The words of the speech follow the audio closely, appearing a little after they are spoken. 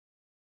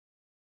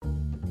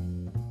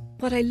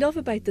What I love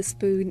about the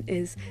spoon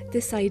is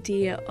this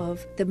idea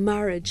of the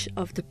marriage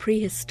of the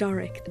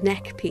prehistoric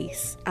neck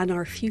piece and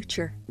our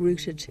future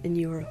rooted in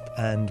Europe.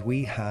 And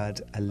we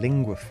had a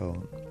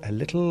linguaphone, a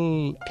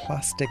little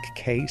plastic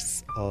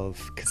case of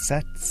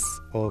cassettes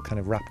all kind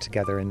of wrapped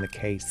together in the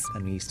case,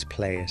 and we used to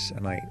play it,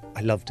 and I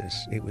loved it.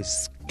 It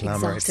was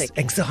glamorous.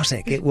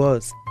 Exotic, it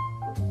was.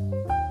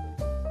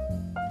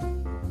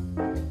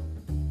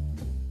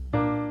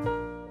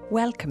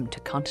 Welcome to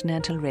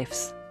Continental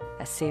Riffs,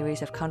 a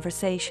series of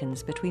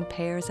conversations between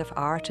pairs of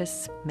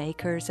artists,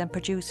 makers and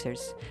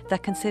producers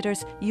that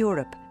considers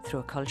Europe through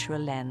a cultural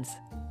lens.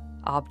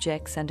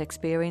 Objects and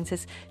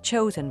experiences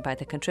chosen by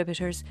the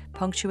contributors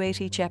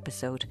punctuate each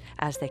episode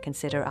as they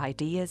consider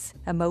ideas,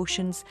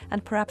 emotions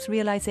and perhaps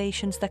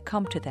realisations that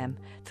come to them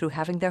through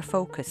having their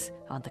focus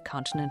on the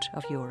continent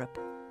of Europe.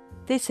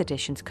 This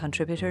edition's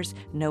contributors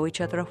know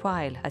each other a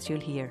while, as you'll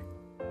hear.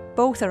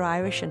 Both are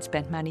Irish and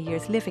spent many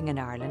years living in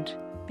Ireland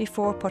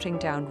before putting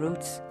down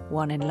roots,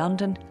 one in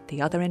London,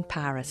 the other in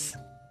Paris.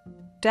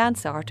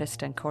 Dance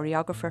artist and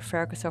choreographer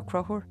Fearghus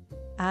Conchúir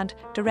and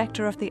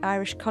director of the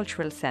Irish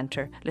Cultural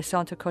Centre,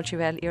 Centre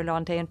Culturel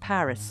Irlandais in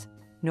Paris,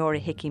 Nora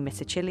Hickey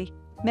M'Sichili,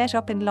 met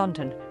up in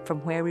London from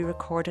where we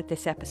recorded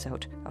this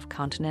episode of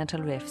Continental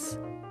Riffs.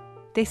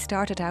 They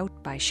started out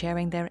by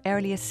sharing their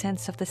earliest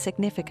sense of the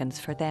significance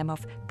for them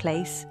of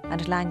place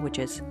and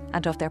languages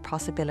and of their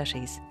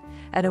possibilities,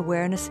 an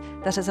awareness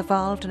that has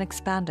evolved and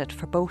expanded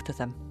for both of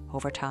them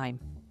over time.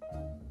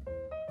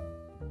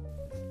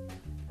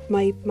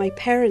 My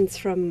parents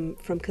from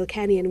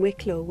Kilkenny and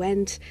Wicklow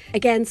went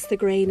against the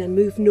grain and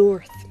moved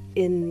north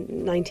in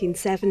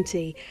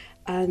 1970,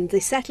 and they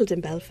settled in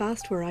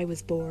Belfast, where I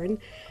was born.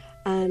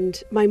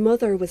 And my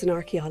mother was an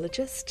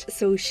archaeologist,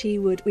 so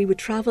we would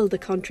travel the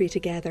country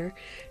together,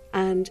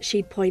 and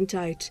she'd point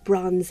out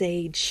Bronze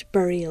Age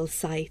burial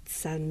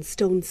sites and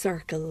stone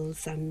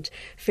circles and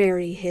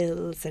fairy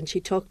hills, and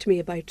she talked to me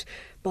about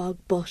bog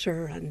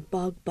butter and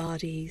bog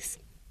bodies.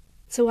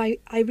 So I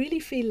really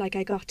feel like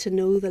I got to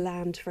know the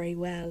land very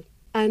well.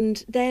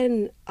 And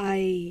then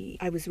I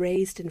was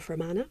raised in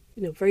Fermanagh,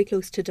 very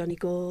close to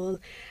Donegal,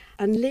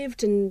 and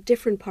lived in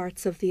different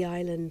parts of the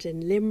island,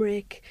 in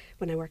Limerick,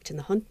 when I worked in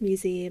the Hunt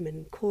Museum,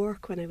 in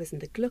Cork, when I was in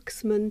the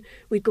Glucksman.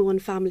 We'd go on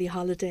family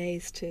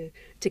holidays to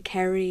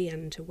Kerry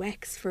and to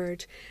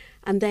Wexford.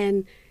 And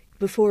then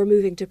before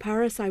moving to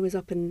Paris, I was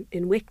up in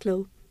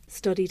Wicklow,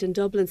 studied in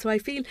Dublin. So I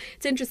feel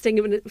it's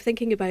interesting when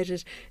thinking about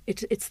it,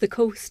 it's the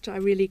coast. I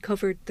really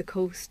covered the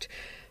coast.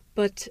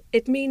 But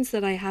it means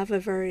that I have a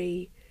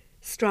very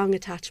strong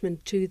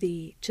attachment to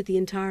the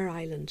entire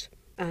island.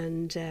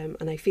 And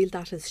I feel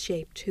that has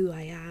shaped who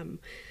I am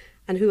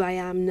and who I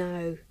am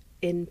now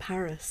in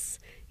Paris,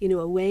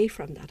 away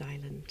from that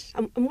island.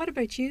 And what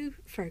about you,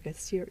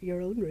 Fearghus,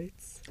 your own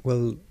roots?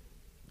 Well,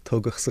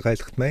 Tógach sa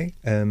Gaeltacht mé,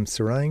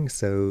 Sarang,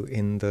 so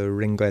in the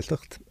Ring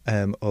Gaeltacht,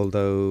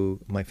 although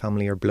my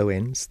family are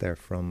blow-ins, they're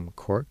from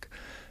Cork,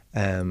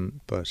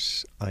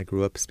 but I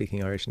grew up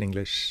speaking Irish and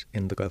English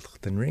in the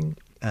Gaeltacht and Ring,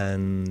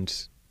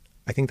 and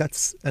I think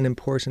that's an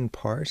important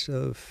part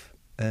of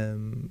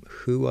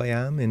who I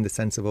am, in the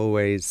sense of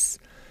always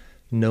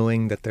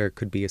knowing that there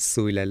could be a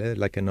suilele,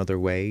 like another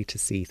way to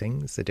see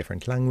things, a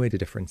different language, a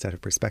different set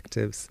of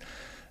perspectives.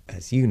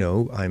 As you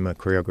know, I'm a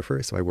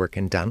choreographer, so I work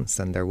in dance,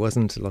 and there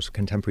wasn't a lot of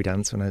contemporary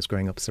dance when I was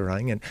growing up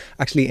Sarang. And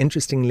actually,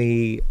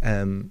 interestingly,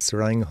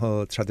 Sarang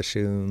ha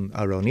tradiisiún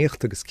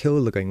aróníocht agus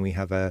ceolagaing. We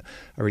have a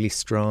really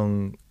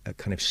strong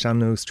kind of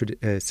sean-nós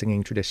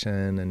singing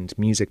tradition and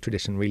music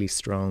tradition, really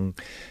strong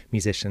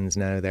musicians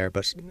now there,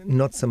 but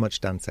not so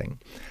much dancing.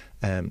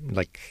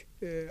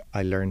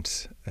 I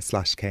learnt a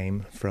slash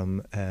came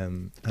from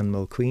Anne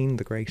Mulqueen,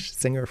 the great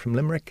singer from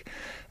Limerick,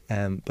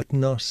 but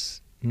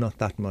not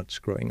that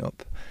much growing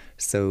up.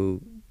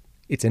 So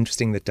it's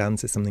interesting that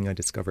dance is something I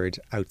discovered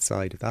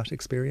outside of that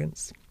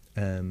experience.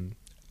 And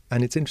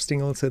it's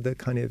interesting also the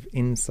kind of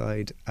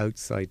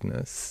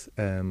inside-outsideness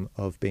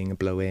of being a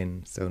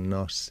blow-in, so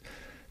not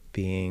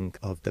being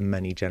of the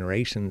many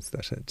generations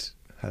that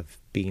have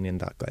been in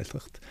that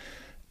Gaeltacht,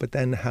 but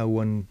then how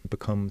one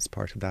becomes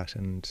part of that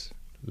and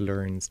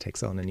learns,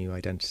 takes on a new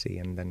identity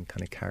and then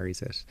kind of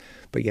carries it.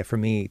 But yeah, for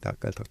me, that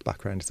Gaeltacht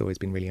background has always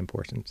been really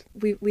important.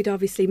 We'd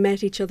obviously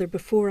met each other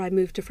before I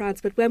moved to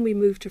France, but when we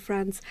moved to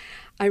France,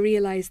 I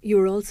realised you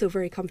were also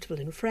very comfortable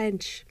in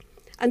French.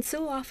 And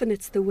so often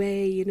it's the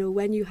way,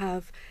 when you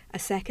have a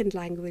second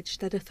language,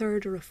 that a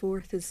third or a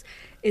fourth is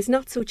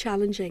not so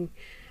challenging.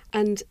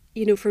 And,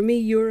 for me,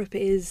 Europe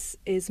is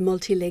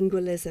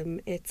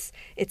multilingualism.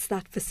 It's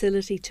that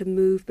facility to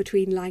move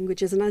between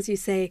languages. And as you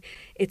say,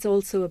 it's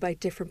also about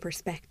different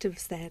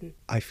perspectives then.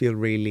 I feel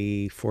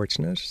really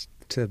fortunate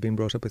to have been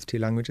brought up with two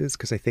languages,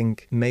 because I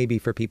think maybe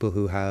for people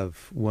who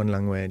have one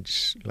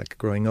language, like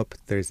growing up,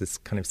 there's this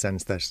kind of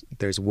sense that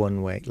there's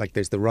one way, like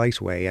there's the right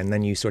way, and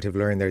then you sort of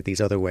learn there are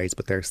these other ways,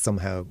 but they're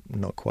somehow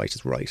not quite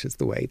as right as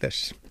the way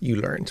that you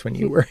learned when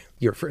you were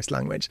your first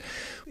language.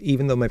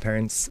 Even though my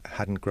parents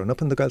hadn't grown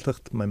up in the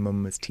Gaeltacht, my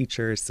mum was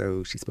teacher,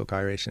 so she spoke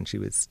Irish and she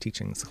was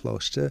teaching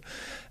Sachlochte.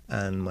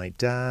 And my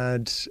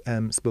dad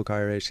spoke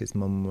Irish. His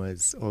mum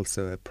was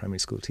also a primary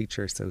school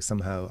teacher, so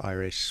somehow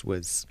Irish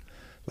was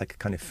like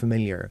kind of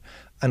familiar.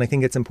 And I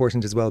think it's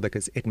important as well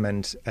because it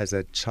meant as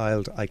a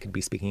child I could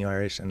be speaking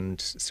Irish, and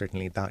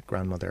certainly that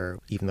grandmother,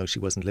 even though she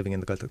wasn't living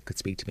in the Gaeltacht, could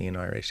speak to me in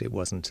Irish. It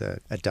wasn't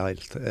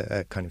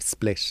a kind of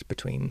split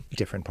between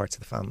different parts of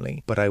the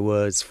family. But I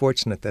was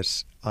fortunate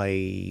that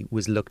I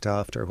was looked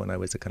after when I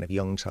was a kind of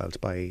young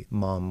child by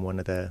Mom, one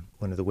of the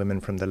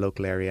women from the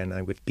local area, and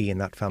I would be in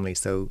that family.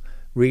 So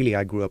really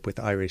I grew up with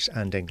Irish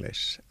and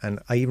English. And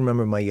I even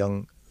remember my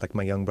young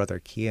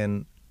brother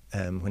Cian,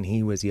 when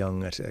he was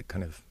young, at a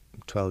kind of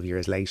 12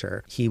 years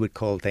later, he would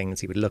call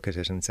things, he would look at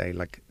it and say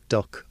like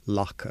duck,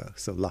 locka.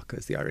 So locka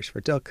is the Irish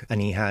for duck.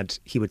 And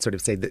he would sort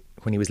of say that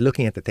when he was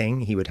looking at the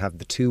thing, he would have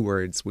the two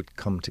words would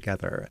come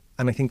together.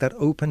 And I think that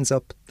opens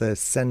up the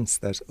sense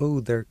that,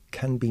 there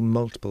can be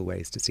multiple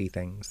ways to see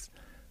things.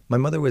 My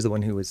mother was the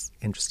one who was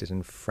interested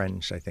in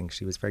French. I think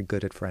she was very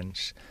good at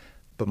French.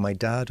 But my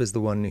dad was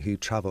the one who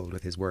travelled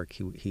with his work.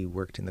 He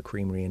worked in the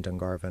creamery in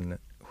Dungarvan,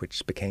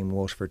 which became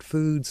Waterford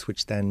Foods,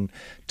 which then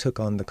took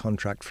on the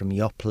contract from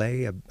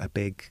Yoplait, a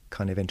big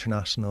kind of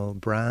international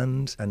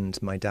brand. And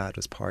my dad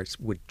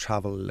would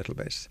travel a little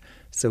bit.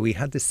 So we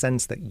had this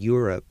sense that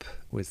Europe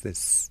was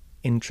this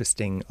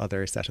interesting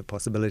other set of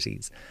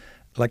possibilities.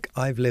 Like,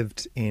 I've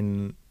lived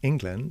in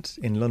England,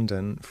 in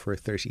London, for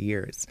 30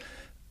 years.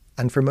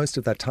 And for most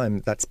of that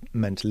time, that's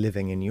meant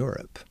living in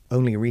Europe.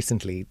 Only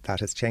recently that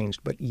has changed.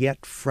 But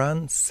yet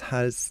France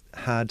has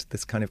had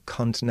this kind of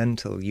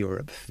continental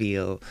Europe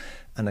feel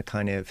and a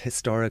kind of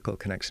historical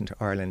connection to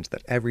Ireland,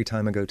 that every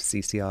time I go to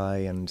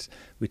CCI and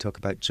we talk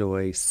about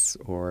Joyce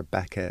or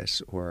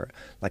Beckett or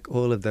like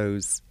all of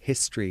those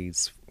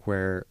histories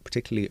where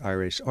particularly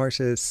Irish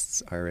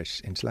artists,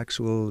 Irish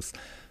intellectuals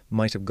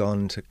might have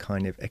gone to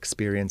kind of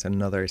experience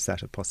another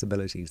set of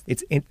possibilities.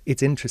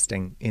 It's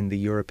interesting in the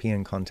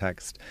European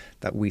context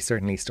that we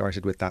certainly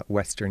started with that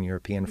Western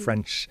European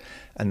French,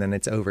 and then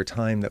it's over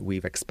time that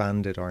we've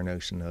expanded our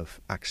notion of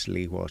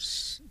actually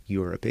what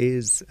Europe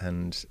is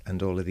and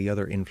all of the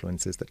other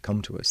influences that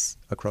come to us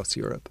across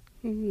Europe.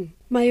 Mm.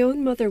 My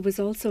own mother was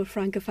also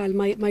Francophile,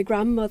 my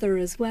grandmother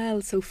as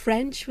well, so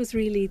French was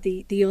really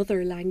the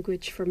other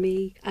language for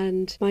me.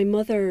 And my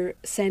mother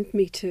sent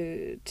me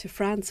to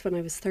France when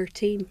I was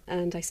 13,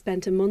 and I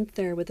spent a month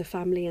there with the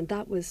family, and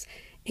that was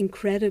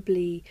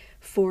incredibly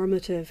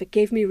formative. It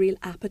gave me a real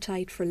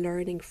appetite for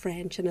learning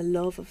French and a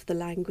love of the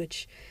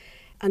language.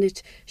 And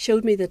it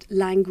showed me that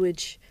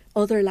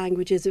other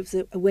languages, it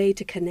was a way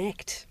to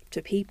connect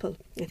to people.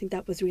 I think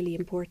that was really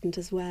important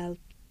as well.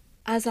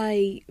 As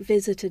I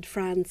visited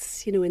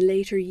France, in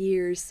later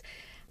years,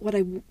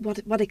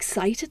 what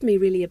excited me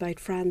really about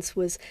France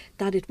was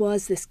that it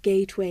was this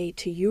gateway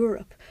to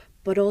Europe,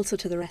 but also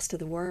to the rest of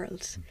the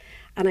world.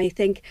 And I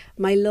think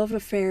my love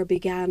affair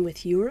began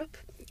with Europe.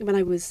 When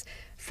I was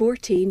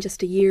 14,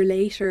 just a year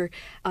later,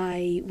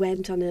 I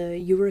went on a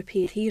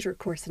European theatre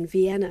course in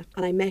Vienna,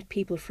 and I met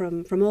people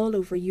from all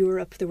over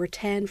Europe. There were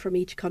 10 from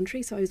each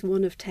country, so I was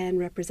one of 10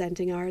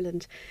 representing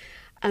Ireland.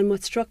 And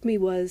what struck me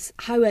was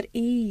how at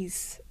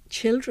ease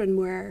children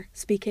were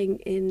speaking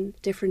in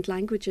different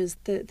languages.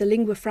 The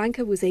lingua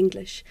franca was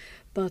English,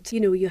 but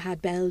you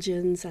had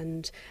Belgians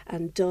and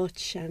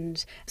Dutch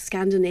and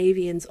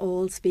Scandinavians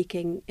all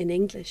speaking in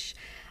English.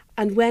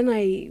 And when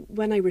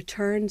I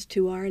returned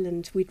to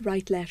Ireland, we'd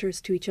write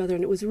letters to each other,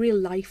 and it was a real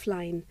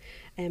lifeline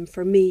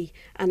for me.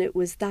 And it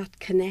was that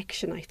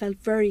connection. I felt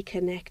very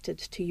connected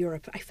to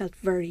Europe. I felt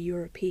very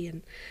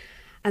European.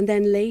 And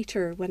then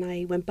later, when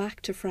I went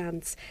back to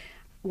France,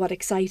 what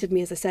excited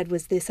me, as I said,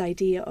 was this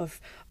idea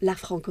of la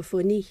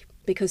francophonie,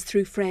 because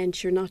through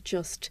French you're not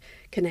just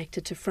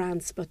connected to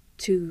France, but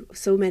to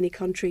so many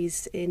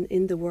countries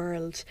in the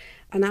world,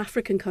 and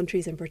African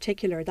countries in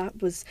particular.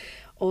 That was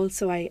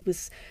also, I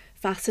was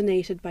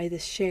fascinated by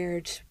this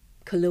shared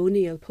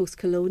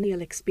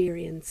post-colonial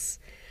experience,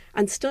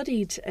 and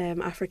studied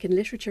African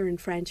literature in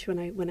French when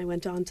I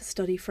went on to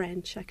study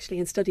French, actually,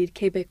 and studied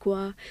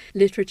Québécois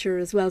literature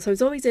as well. So I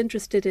was always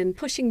interested in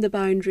pushing the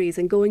boundaries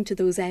and going to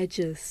those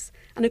edges.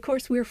 And of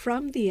course, we're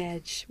from the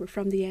edge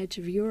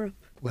of Europe.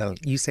 Well,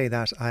 you say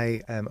that,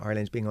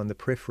 Ireland being on the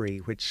periphery,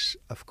 which,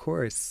 of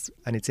course,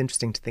 and it's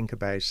interesting to think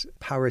about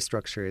power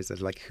structures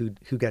as like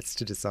who gets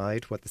to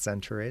decide what the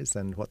centre is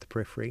and what the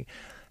periphery.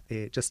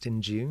 Just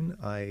in June,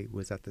 I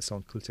was at the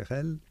Centre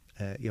Culturel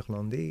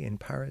Irlandais in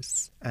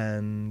Paris,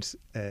 and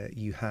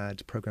you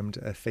had programmed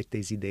a Fête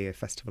des Idées, a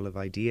festival of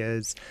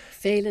ideas.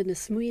 Féile na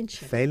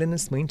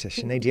smaointe,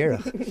 Sinead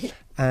Dhearach.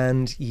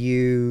 And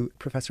you,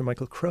 Professor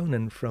Michael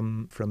Cronin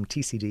from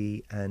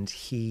TCD, and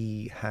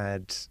he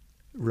had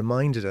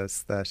reminded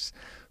us that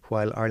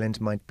while Ireland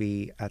might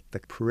be at the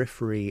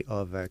periphery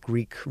of a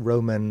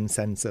Greek-Roman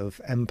sense of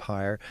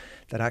empire,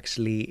 that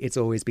actually it's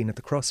always been at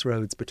the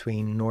crossroads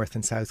between North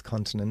and South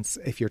continents.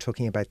 If you're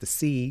talking about the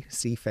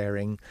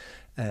seafaring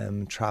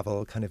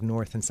travel, kind of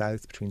north and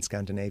south, between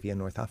Scandinavia and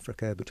North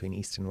Africa, between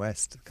East and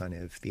West, kind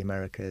of the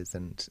Americas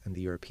and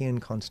the European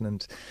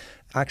continent.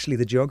 Actually,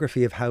 the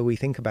geography of how we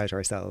think about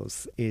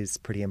ourselves is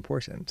pretty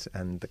important,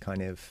 and the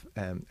kind of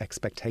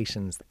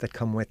expectations that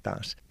come with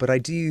that. But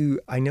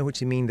I know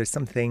what you mean. There's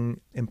something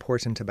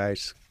important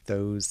about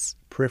those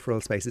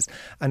peripheral spaces.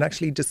 And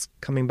actually, just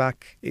coming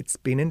back, it's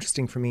been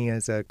interesting for me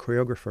as a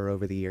choreographer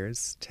over the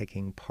years,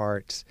 taking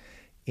part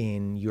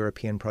in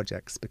European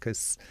projects,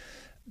 because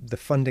the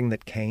funding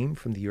that came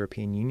from the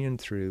European Union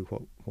through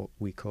what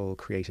we call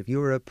Creative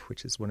Europe,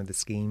 which is one of the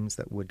schemes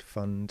that would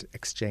fund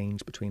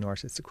exchange between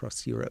artists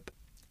across Europe,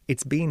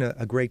 it's been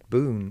a great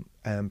boon,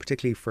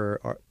 particularly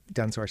for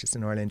dance artists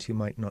in Ireland who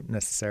might not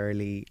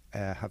necessarily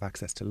have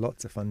access to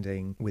lots of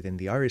funding within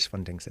the Irish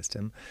funding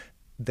system.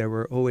 There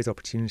were always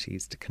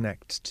opportunities to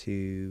connect,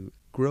 to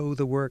grow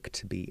the work,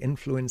 to be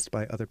influenced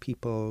by other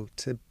people,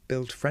 to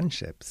build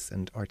friendships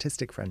and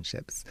artistic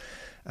friendships.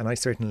 And I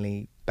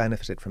certainly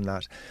benefited from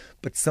that.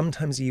 But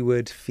sometimes you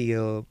would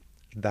feel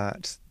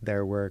that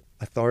there were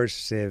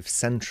authoritative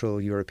Central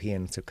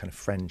European, so kind of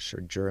French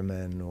or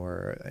German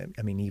or,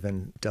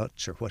 even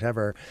Dutch or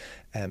whatever,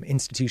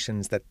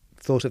 institutions that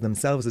thought of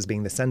themselves as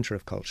being the centre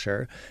of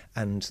culture,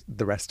 and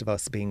the rest of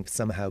us being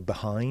somehow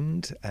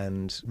behind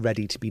and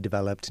ready to be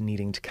developed,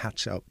 needing to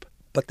catch up.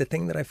 But the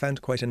thing that I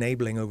found quite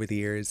enabling over the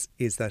years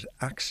is that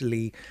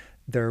actually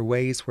there are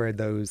ways where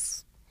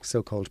those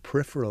so-called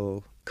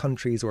peripheral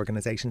countries,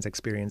 organisations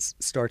experience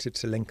started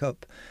to link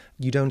up.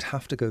 You don't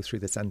have to go through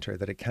the centre,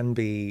 that it can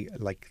be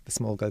like the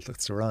small Gaeltacht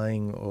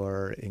Sarang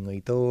or in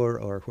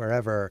Uidor or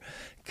wherever,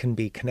 can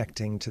be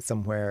connecting to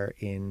somewhere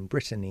in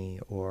Brittany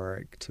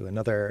or to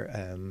another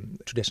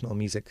traditional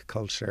music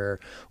culture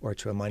or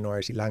to a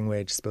minority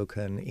language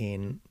spoken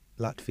in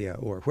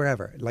Latvia or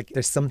wherever. Like,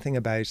 there's something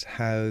about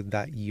how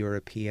that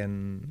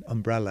European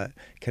umbrella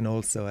can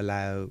also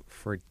allow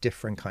for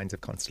different kinds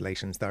of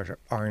constellations that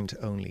aren't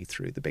only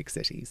through the big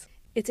cities.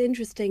 It's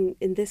interesting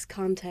in this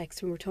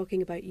context, when we're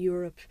talking about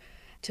Europe,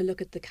 to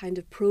look at the kind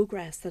of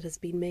progress that has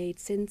been made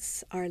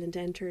since Ireland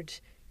entered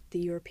the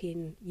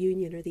European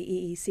Union, or the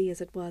EEC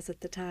as it was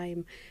at the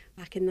time,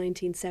 back in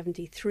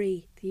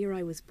 1973, the year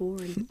I was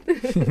born.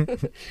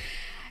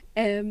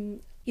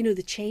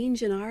 The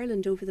change in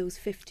Ireland over those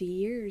 50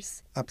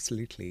 years.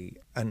 Absolutely.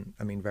 And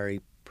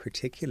very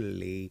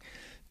particularly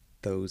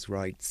those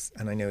rights.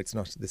 And I know this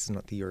is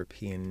not the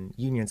European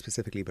Union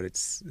specifically, but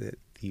it's the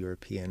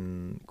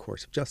European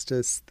Court of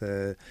Justice.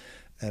 The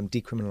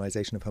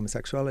decriminalisation of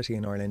homosexuality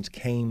in Ireland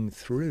came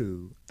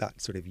through that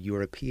sort of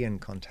European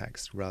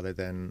context, rather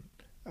than,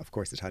 of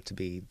course, it had to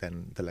be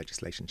then the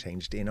legislation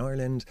changed in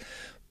Ireland.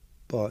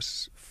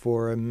 But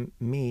for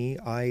me,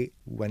 I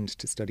went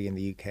to study in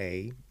the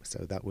UK,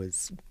 so that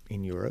was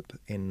in Europe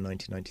in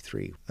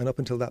 1993. And up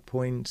until that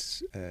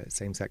point,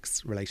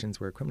 same-sex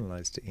relations were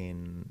criminalised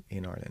in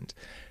Ireland.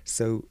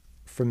 So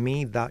for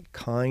me, that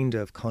kind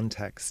of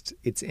context,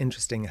 it's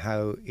interesting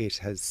how it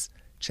has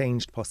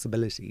changed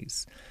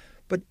possibilities.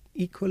 But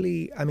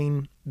equally,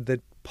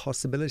 the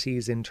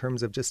possibilities in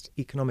terms of just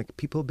economic,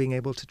 people being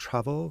able to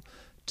travel,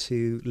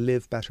 to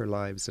live better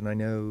lives. And I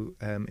know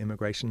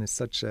immigration is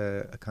such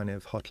a kind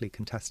of hotly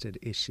contested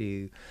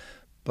issue,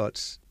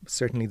 but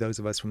certainly those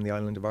of us from the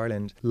island of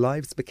Ireland,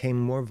 lives became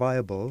more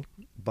viable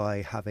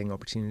by having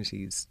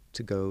opportunities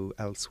to go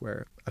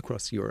elsewhere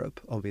across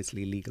Europe,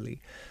 obviously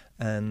legally.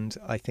 And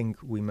I think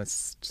we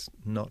must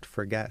not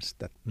forget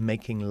that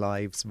making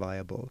lives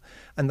viable,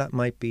 and that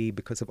might be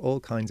because of all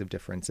kinds of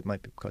difference. It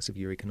might be because of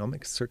your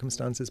economic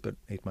circumstances, but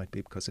it might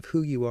be because of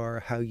who you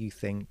are, how you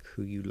think,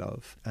 who you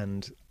love.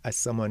 And as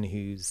someone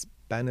who's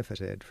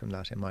benefited from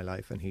that in my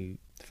life and who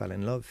fell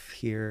in love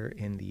here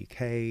in the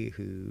UK,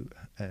 who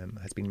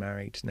has been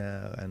married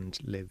now and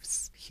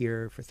lives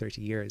here for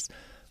 30 years,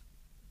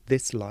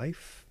 this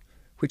life,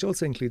 which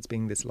also includes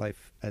being this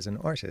life as an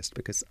artist,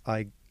 because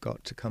I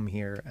got to come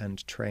here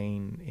and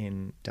train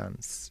in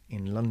dance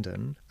in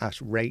London at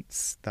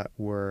rates that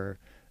were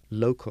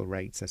local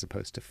rates as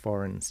opposed to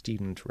foreign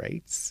student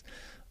rates.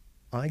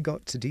 I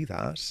got to do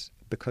that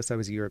because I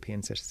was a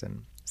European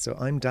citizen. So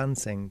I'm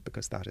dancing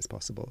because that is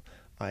possible.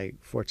 I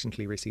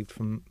fortunately received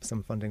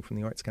some funding from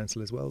the Arts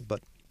Council as well,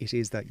 but it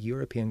is that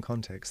European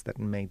context that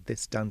made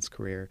this dance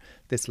career,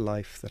 this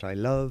life that I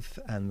love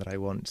and that I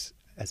want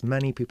as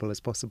many people as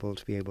possible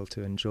to be able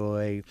to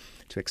enjoy,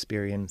 to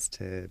experience,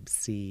 to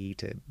see,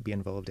 to be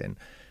involved in.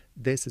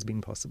 This has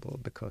been possible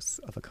because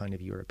of a kind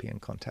of European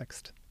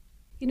context.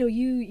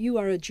 You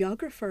are a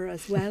geographer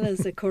as well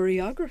as a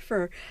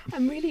choreographer.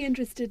 I'm really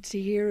interested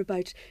to hear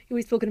about,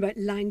 we've spoken about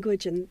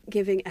language and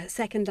giving a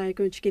second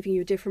language, giving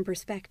you a different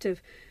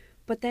perspective,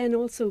 but then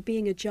also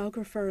being a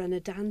geographer and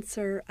a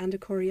dancer and a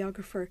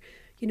choreographer,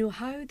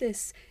 how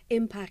this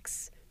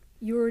impacts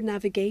your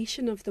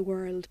navigation of the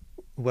world?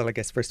 Well, I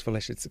guess first of all I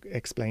should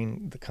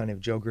explain the kind of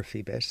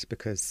geography bit,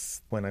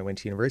 because when I went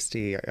to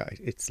university,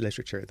 it's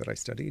literature that I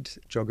studied.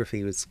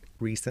 Geography was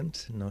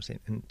recent, not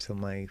until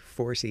my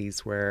 40s,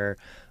 where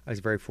I was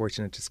very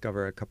fortunate to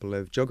discover a couple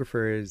of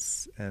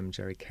geographers,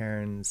 Jerry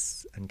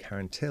Cairns and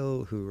Karen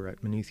Till, who were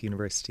at Maynooth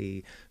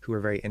University, who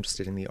were very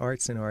interested in the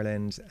arts in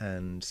Ireland,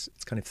 and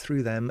it's kind of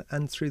through them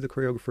and through the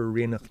choreographer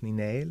Rianach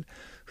Ní,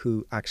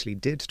 who actually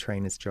did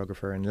train as a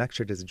geographer and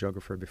lectured as a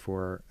geographer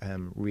before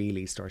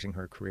really starting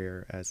her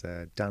career as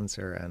a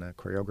dancer and a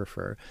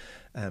choreographer.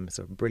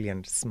 So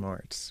brilliant,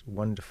 smart,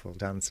 wonderful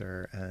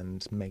dancer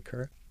and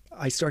maker.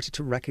 I started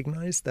to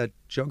recognise that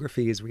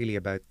geography is really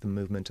about the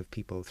movement of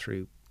people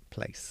through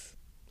place,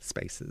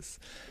 spaces,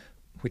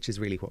 which is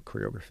really what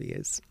choreography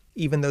is.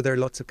 Even though there are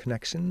lots of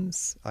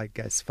connections, I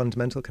guess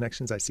fundamental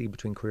connections I see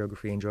between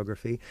choreography and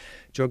geography,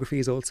 geography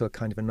is also a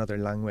kind of another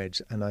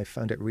language, and I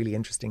found it really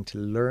interesting to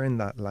learn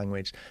that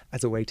language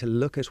as a way to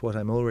look at what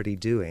I'm already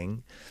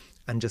doing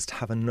and just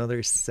have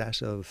another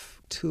set of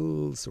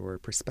tools or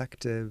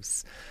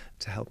perspectives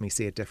to help me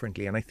see it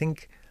differently. And I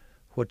think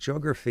what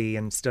geography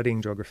and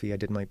studying geography, I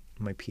did my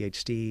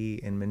PhD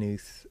in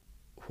Maynooth,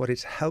 what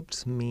it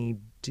helped me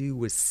do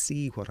was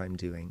see what I'm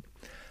doing,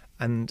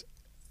 and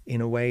in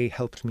a way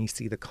helped me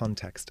see the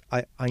context.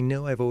 I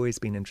know I've always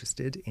been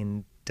interested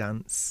in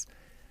dance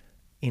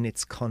in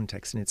its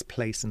context, in its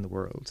place in the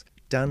world.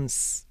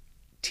 Dance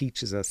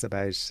teaches us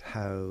about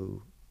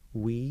how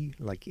we,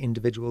 like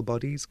individual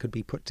bodies, could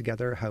be put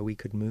together, how we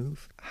could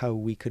move, how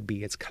we could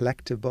be as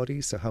collective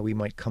bodies, so how we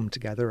might come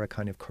together, a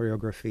kind of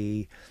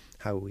choreography,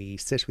 how we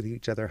sit with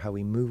each other, how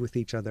we move with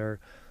each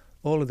other,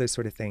 all of those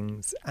sort of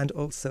things. And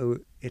also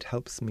it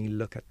helps me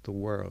look at the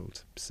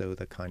world, so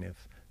the kind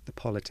of the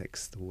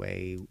politics, the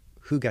way,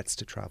 who gets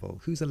to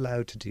travel, who's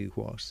allowed to do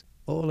what.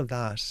 All of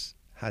that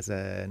has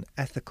an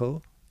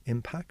ethical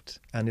impact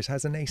and it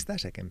has an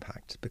aesthetic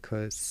impact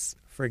because,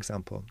 for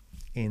example,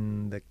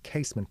 in the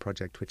Casement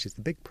project, which is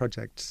the big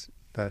project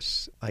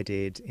that I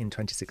did in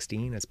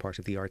 2016 as part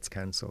of the Arts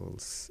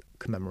Council's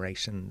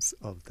commemorations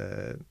of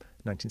the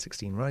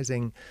 1916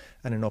 Rising,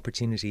 and an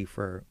opportunity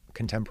for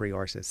contemporary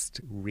artists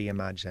to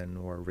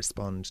reimagine or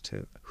respond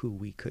to who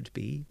we could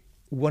be.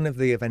 One of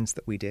the events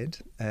that we did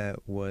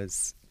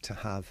was to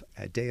have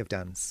a day of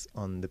dance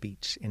on the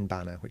beach in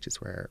Banna, which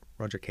is where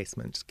Roger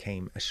Casement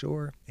came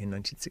ashore in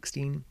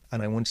 1916.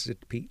 And I wanted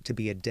it to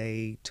be a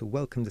day to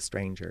welcome the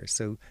stranger.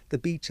 So the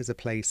beach is a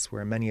place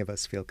where many of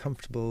us feel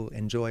comfortable,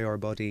 enjoy our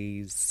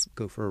bodies,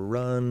 go for a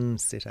run,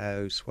 sit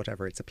out,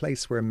 whatever. It's a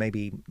place where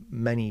maybe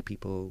many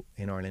people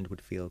in Ireland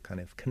would feel kind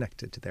of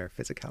connected to their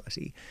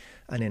physicality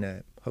and in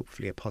a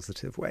hopefully a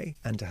positive way.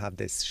 And to have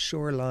this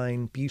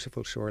shoreline,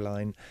 beautiful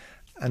shoreline.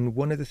 And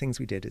one of the things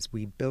we did is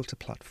we built a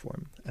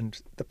platform.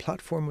 And the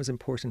platform was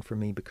important for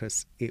me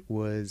because it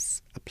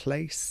was a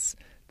place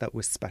that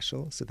was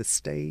special. So the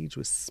stage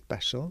was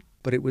special,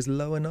 but it was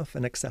low enough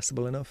and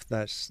accessible enough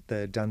that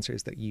the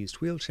dancers that used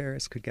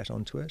wheelchairs could get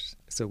onto it.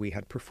 So we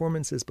had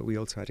performances, but we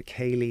also had a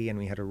ceilidh and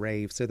we had a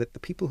rave, so that the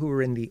people who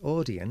were in the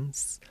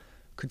audience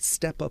could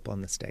step up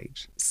on the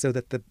stage, so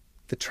that the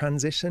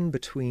transition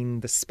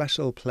between the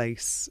special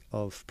place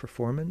of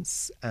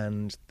performance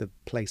and the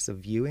place of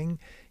viewing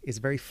is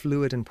very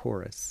fluid and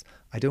porous.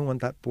 I don't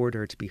want that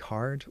border to be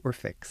hard or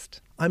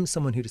fixed. I'm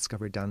someone who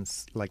discovered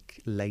dance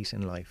like late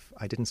in life.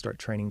 I didn't start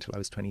training till I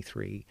was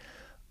 23.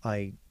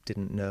 I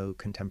didn't know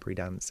contemporary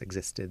dance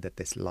existed, that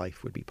this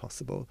life would be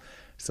possible.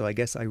 So I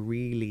guess I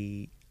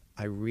really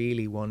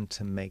want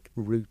to make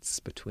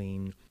roots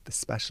between the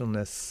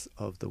specialness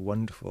of the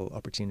wonderful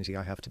opportunity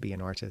I have to be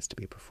an artist, to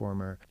be a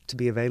performer, to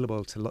be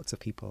available to lots of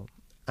people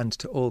and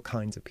to all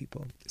kinds of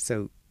people.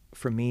 So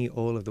for me,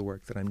 all of the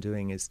work that I'm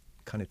doing is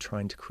kind of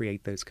trying to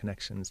create those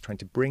connections, trying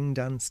to bring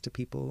dance to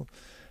people,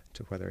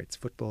 to whether it's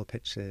football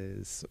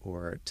pitches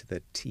or to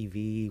the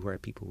TV where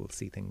people will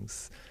see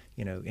things,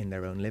 in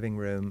their own living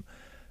room,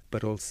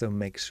 but also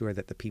make sure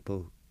that the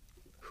people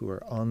who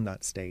are on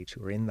that stage,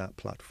 who are in that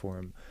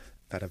platform,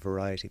 that a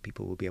variety of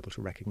people will be able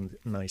to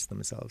recognise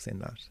themselves in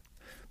that.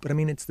 But I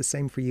mean, it's the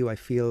same for you. I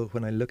feel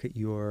when I look at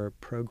your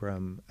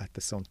programme at the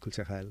Centre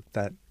Culturel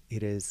that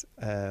it is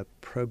a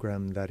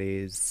programme that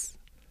is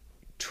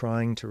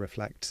trying to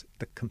reflect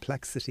the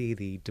complexity,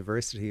 the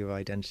diversity of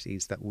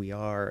identities that we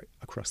are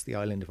across the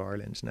island of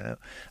Ireland now,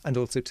 and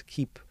also to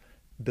keep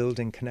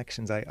building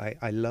connections. I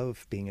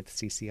love being at the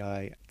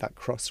CCI, that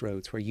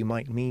crossroads where you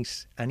might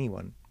meet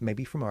anyone,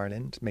 maybe from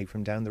Ireland, maybe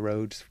from down the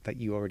road that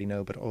you already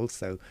know, but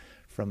also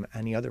from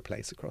any other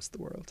place across the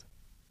world.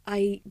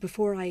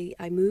 Before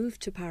I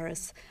moved to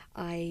Paris,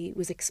 I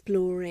was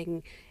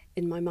exploring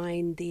in my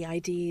mind the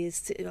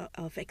ideas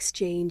of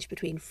exchange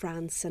between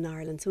France and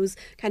Ireland. So I was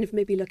kind of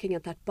maybe looking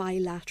at that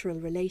bilateral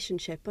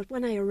relationship. But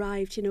when I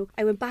arrived,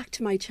 I went back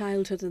to my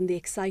childhood and the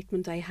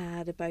excitement I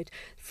had about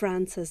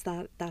France as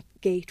that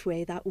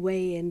gateway, that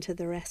way into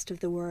the rest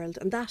of the world.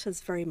 And that has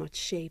very much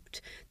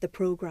shaped the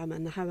programme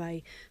and how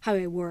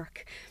I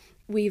work.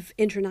 We've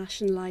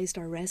internationalised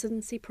our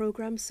residency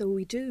programme, so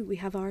we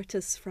have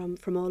artists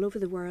from all over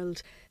the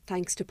world,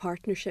 thanks to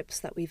partnerships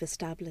that we've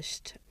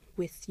established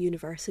with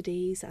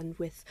universities and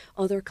with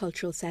other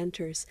cultural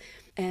centres.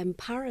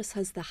 Paris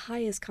has the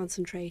highest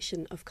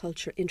concentration of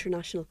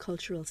international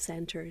cultural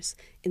centres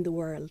in the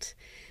world.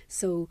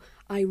 So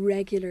I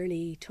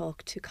regularly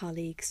talk to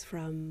colleagues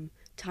from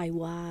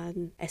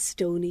Taiwan,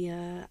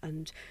 Estonia,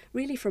 and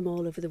really from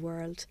all over the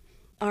world.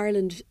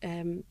 Ireland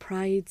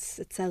prides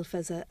itself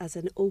as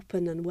an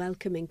open and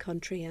welcoming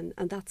country, and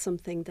that's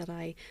something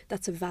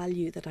that's a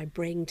value that I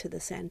bring to the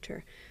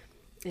centre.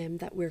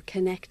 That we're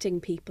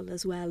connecting people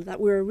as well, that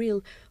we're a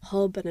real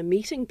hub and a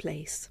meeting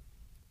place.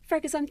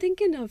 Fearghus, I'm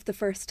thinking of the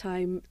first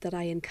time that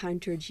I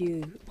encountered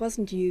you. It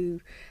wasn't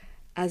you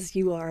as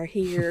you are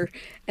here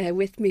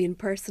with me in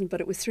person, but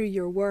it was through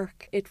your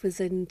work. It was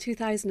in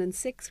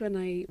 2006 when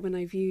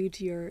I viewed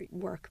your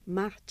work,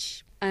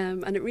 Match.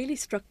 And it really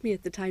struck me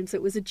at the time. So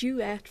it was a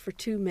duet for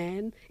two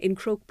men in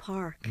Croke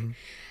Park. Mm.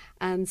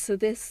 And so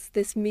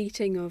this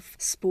meeting of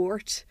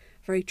sport,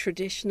 very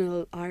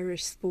traditional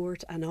Irish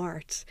sport and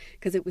art,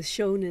 because it was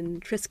shown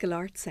in Triskel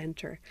Arts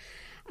Centre.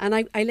 And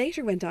I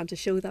later went on to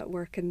show that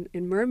work in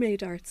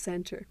Mermaid Arts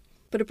Centre.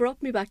 But it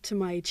brought me back to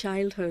my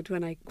childhood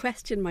when I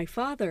questioned my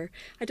father.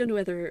 I don't know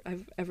whether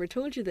I've ever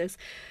told you this.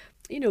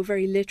 You know,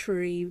 very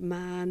literary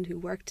man who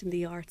worked in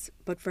the arts,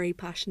 but very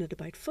passionate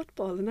about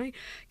football. And I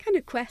kind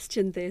of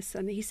questioned this,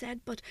 and he said,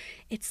 but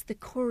it's the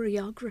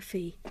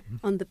choreography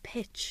on the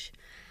pitch.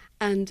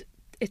 And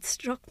it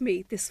struck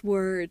me, this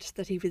word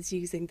that he was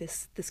using,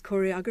 this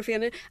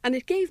choreography, and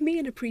it gave me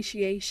an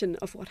appreciation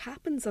of what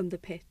happens on the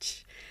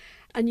pitch.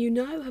 And you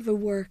now have a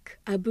work,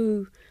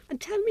 Abu,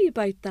 and tell me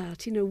about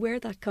that, you know, where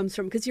that comes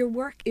from, because your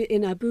work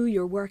in Abu,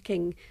 you're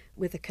working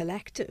with a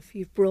collective.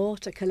 You've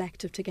brought a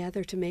collective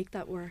together to make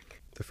that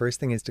work. The first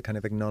thing is to kind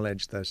of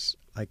acknowledge that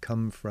I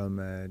come from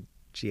a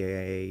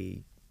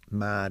GAA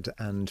mad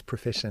and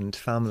proficient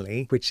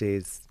family, which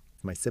is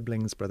my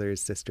siblings, brothers,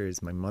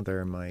 sisters, my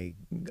mother, my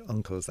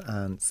uncles,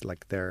 aunts,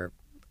 like they're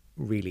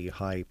really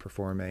high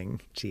performing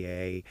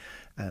GAA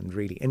and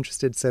really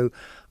interested. So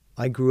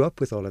I grew up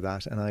with all of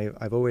that, and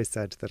I've always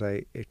said that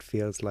it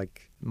feels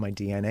like my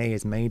DNA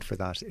is made for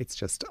that. It's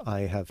just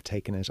I have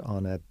taken it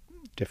on a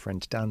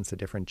different dance, a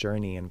different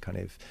journey, and kind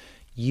of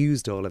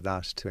used all of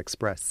that to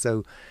express.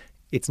 So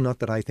it's not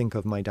that I think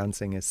of my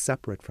dancing as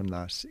separate from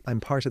that. I'm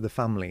part of the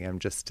family. I'm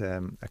just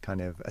a kind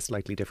of a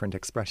slightly different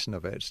expression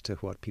of it to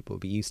what people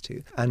be used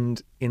to.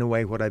 And in a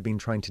way, what I've been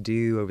trying to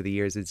do over the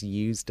years is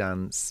use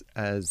dance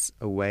as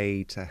a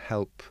way to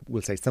help,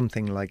 we'll say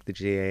something like the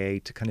GAA,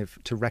 to kind of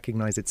to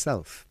recognise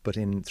itself, but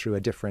through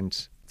a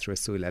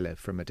sulele,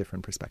 from a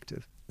different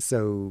perspective.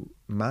 So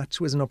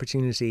Match was an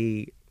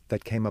opportunity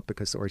that came up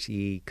because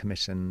RTE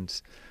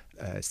commissioned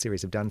a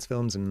series of dance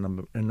films,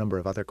 and a number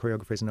of other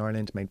choreographers in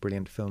Ireland made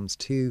brilliant films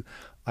too.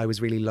 I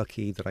was really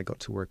lucky that I got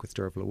to work with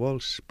Dervla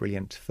Walsh,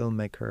 brilliant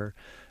filmmaker,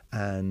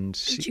 and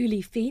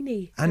Julie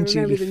Feeney. And I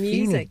remember Julie the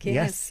music. Feeney.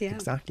 Yes, yeah.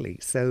 Exactly.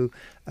 So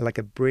like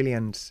a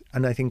brilliant,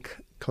 and I think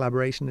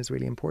collaboration is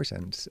really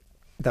important,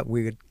 that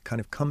we would kind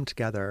of come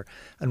together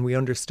and we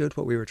understood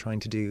what we were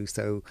trying to do.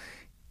 So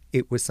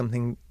it was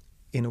something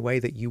in a way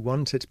that you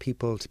wanted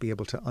people to be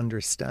able to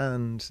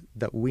understand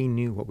that we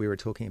knew what we were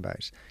talking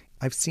about.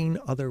 I've seen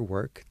other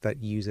work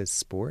that uses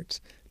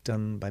sport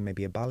done by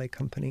maybe a ballet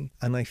company,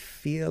 and I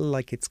feel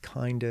like it's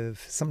kind of,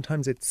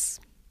 sometimes it's,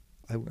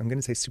 I'm going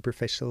to say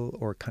superficial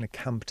or kind of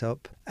camped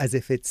up, as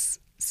if it's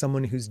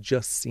someone who's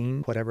just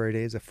seen whatever it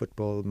is, a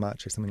football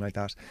match or something like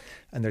that,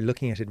 and they're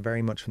looking at it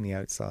very much from the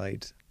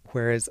outside.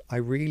 Whereas I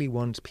really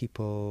want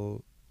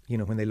people, you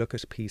know, when they look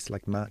at a piece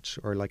like Match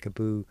or like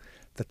Abu,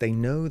 that they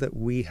know that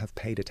we have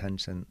paid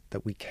attention,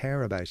 that we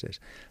care about it,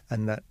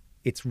 and that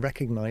it's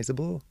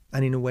recognisable,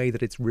 and in a way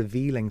that it's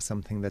revealing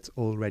something that's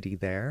already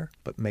there,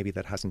 but maybe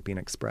that hasn't been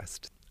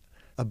expressed.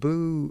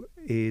 Abu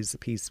is a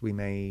piece we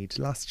made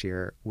last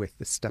year with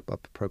the Step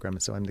Up programme.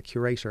 So I'm the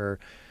curator.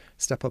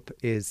 Step Up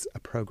is a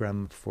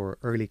programme for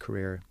early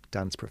career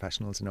dance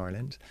professionals in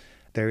Ireland.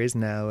 There is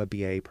now a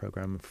BA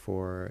programme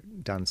for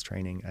dance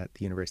training at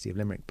the University of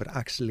Limerick, but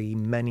actually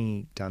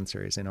many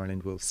dancers in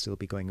Ireland will still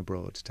be going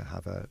abroad to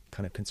have a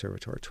kind of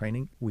conservatoire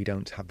training. We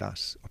don't have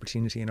that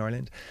opportunity in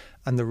Ireland.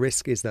 And the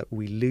risk is that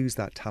we lose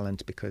that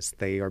talent because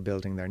they are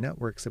building their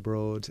networks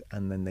abroad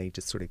and then they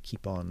just sort of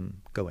keep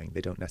on going.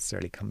 They don't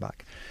necessarily come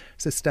back.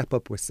 So Step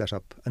Up was set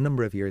up a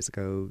number of years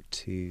ago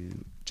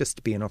to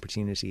just be an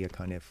opportunity, a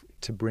kind of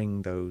to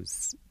bring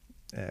those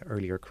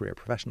earlier career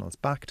professionals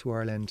back to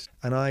Ireland.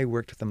 And I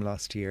worked with them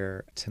last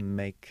year to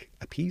make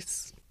a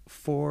piece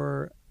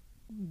for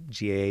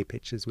GAA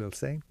pitches, we'll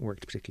say.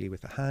 Worked particularly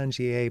with the hand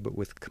GAA, but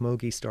with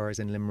camogie stars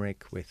in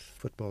Limerick, with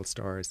football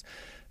stars,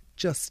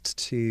 just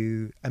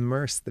to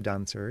immerse the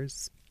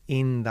dancers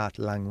in that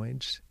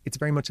language. It's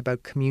very much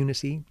about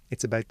community.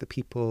 It's about the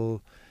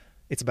people.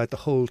 It's about the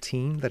whole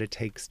team that it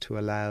takes to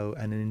allow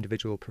an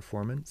individual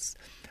performance.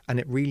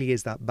 And it really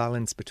is that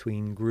balance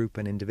between group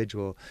and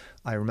individual.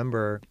 I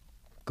remember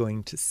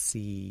going to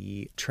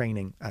see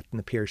training at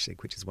Na Piarsaigh,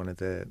 which is one of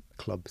the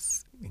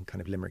clubs in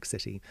kind of Limerick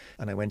City.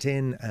 And I went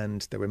in,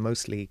 and there were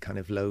mostly kind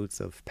of loads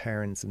of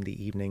parents in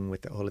the evening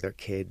with all of their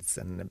kids,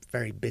 and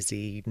very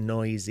busy,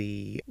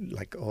 noisy,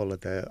 like all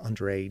of the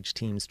underage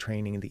teams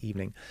training in the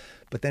evening.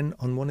 But then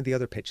on one of the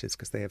other pitches,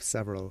 because they have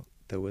several,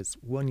 there was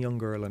one young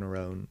girl on her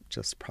own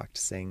just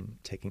practicing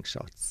taking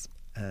shots.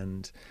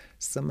 And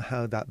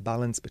somehow that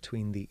balance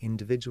between the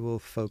individual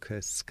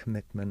focus,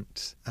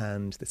 commitment,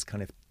 and this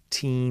kind of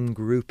team,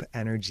 group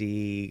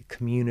energy,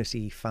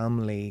 community,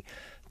 family,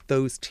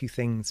 those two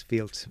things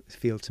feel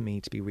to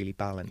me to be really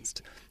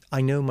balanced.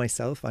 I know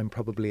myself, I'm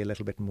probably a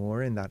little bit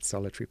more in that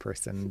solitary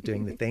person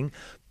doing the thing,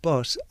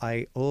 but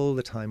I all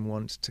the time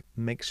want to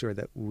make sure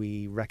that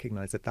we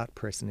recognise that that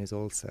person is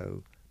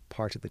also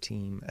part of the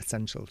team,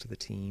 essential to the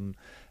team,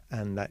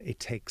 and that it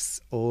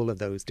takes all of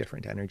those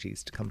different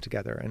energies to come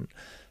together. And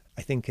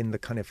I think in the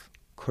kind of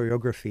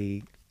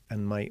choreography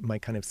and my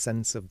kind of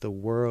sense of the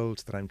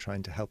world that I'm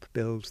trying to help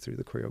build through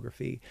the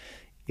choreography,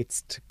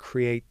 it's to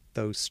create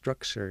those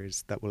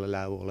structures that will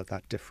allow all of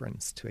that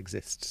difference to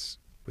exist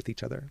with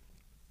each other.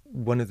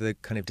 One of the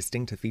kind of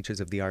distinctive features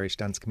of the Irish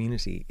dance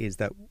community is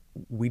that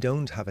we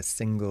don't have a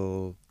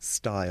single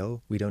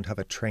style. We don't have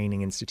a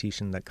training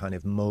institution that kind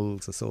of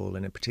molds us all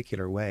in a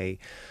particular way.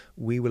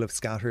 We will have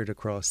scattered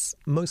across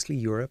mostly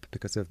Europe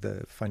because of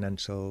the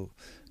financial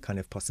kind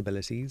of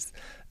possibilities,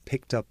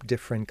 picked up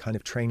different kind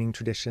of training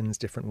traditions,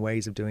 different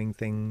ways of doing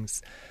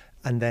things.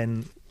 And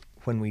then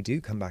when we do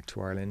come back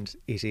to Ireland,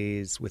 it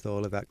is with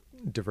all of that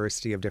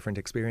diversity of different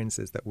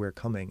experiences that we're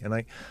coming.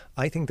 And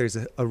I think there's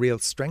a real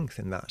strength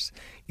in that.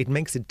 It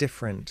makes it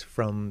different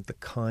from the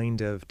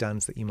kind of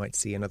dance that you might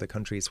see in other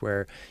countries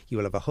where you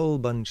will have a whole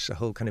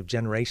kind of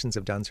generations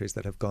of dancers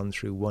that have gone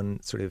through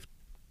one sort of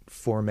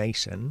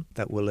formation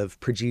that will have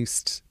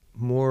produced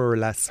more or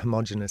less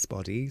homogenous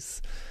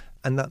bodies.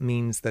 And that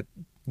means that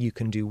you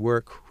can do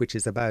work which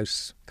is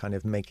about kind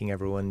of making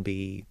everyone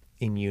be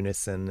in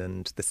unison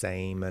and the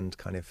same and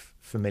kind of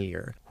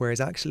familiar.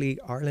 Whereas actually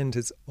Ireland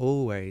is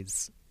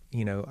always,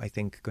 I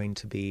think going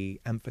to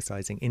be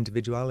emphasising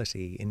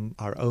individuality in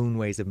our own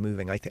ways of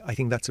moving. I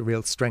think that's a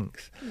real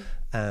strength.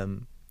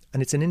 And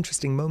it's an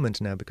interesting moment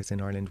now because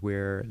in Ireland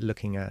we're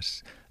looking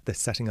at the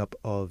setting up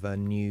of a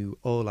new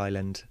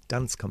all-island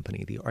dance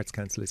company. The Arts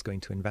Council is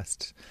going to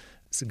invest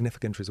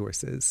significant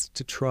resources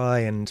to try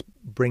and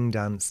bring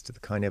dance to the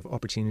kind of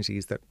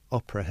opportunities that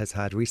opera has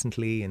had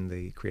recently in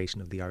the creation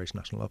of the Irish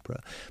National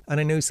Opera. And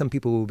I know some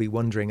people will be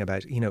wondering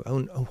about,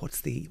 what's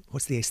the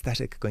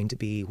aesthetic going to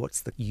be?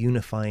 What's the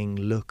unifying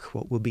look?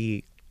 What will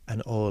be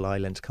an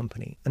all-island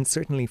company? And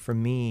certainly for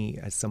me,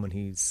 as someone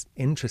who's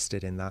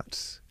interested in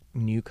that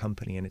new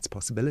company and its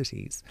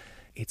possibilities,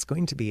 it's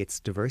going to be its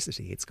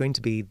diversity. It's going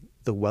to be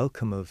the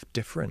welcome of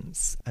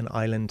difference, an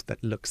island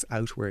that looks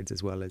outwards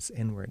as well as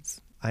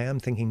inwards. I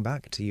am thinking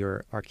back to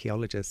your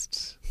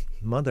archaeologist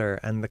mother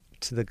and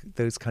to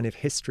those kind of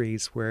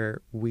histories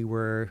where we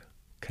were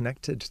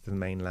connected to the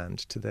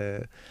mainland,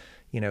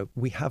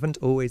 we haven't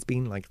always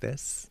been like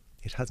this.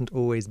 It hasn't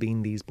always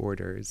been these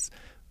borders.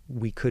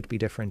 We could be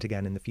different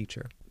again in the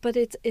future. But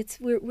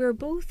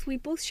we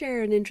both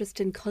share an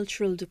interest in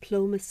cultural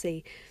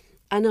diplomacy.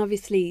 And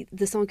obviously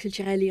the Centre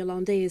Culturel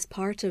Irlandais is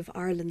part of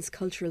Ireland's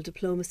cultural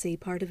diplomacy,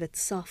 part of its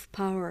soft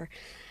power.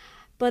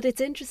 But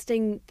it's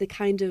interesting the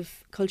kind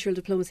of cultural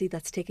diplomacy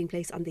that's taking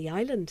place on the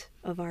island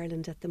of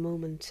Ireland at the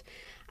moment.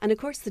 And of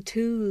course the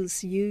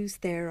tools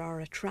used there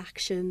are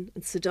attraction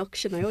and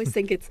seduction. I always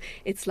think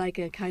it's like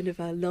a kind of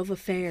a love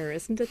affair,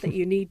 isn't it? That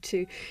you need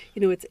to,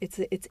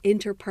 it's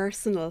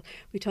interpersonal.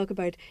 We talk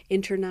about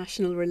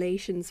international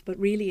relations, but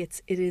really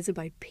it is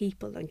about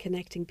people and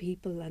connecting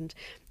people, and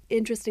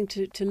interesting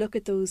to look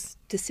at those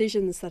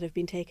decisions that have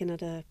been taken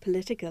at a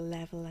political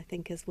level, I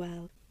think, as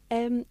well.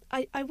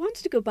 I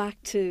wanted to go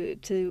back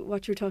to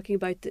what you were talking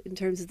about in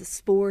terms of the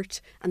sport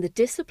and the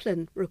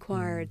discipline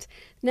required.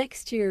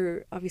 Next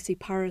year, obviously,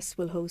 Paris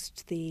will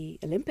host the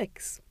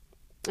Olympics.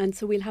 And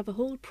so we'll have a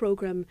whole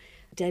programme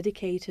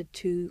dedicated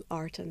to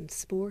art and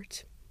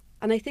sport.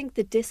 And I think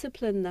the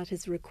discipline that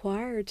is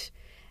required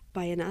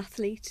by an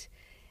athlete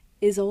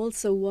is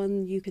also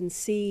one you can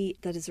see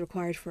that is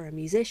required for a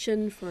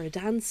musician, for a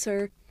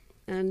dancer.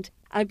 And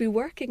I'll be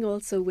working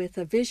also with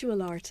a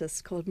visual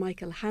artist called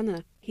Michael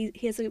Hanna. He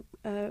has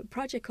a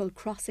project called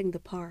Crossing the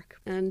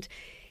Park, and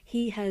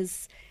he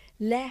has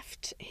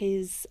left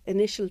his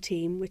initial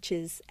team, which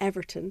is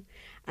Everton,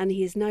 and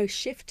he is now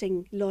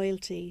shifting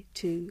loyalty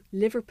to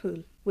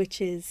Liverpool,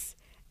 which is,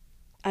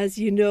 as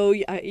you know,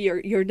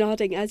 you're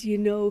nodding, as you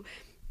know,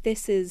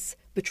 this is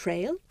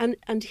betrayal,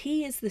 and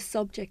he is the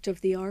subject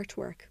of the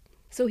artwork.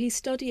 So he's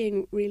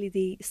studying really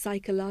the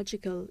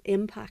psychological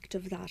impact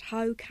of that.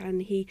 How can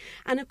he,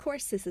 and of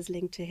course this is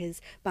linked to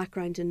his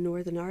background in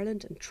Northern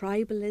Ireland and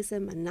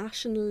tribalism and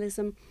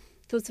nationalism.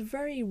 So it's a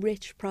very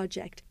rich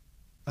project.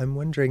 I'm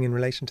wondering in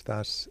relation to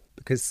that,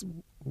 because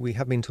we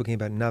have been talking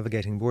about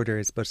navigating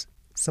borders, but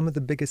some of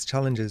the biggest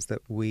challenges that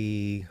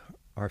we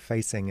are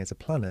facing as a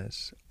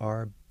planet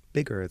are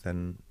bigger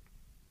than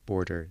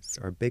borders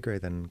or bigger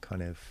than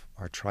kind of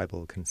our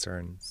tribal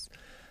concerns.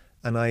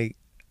 And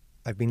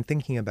I've been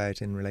thinking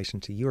about in relation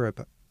to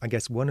Europe, I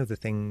guess one of the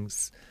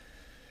things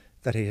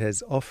that it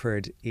has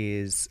offered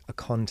is a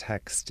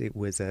context. It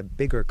was a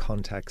bigger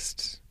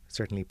context,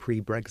 certainly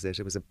pre-Brexit.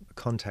 It was a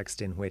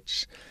context in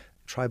which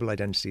tribal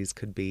identities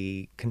could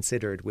be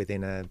considered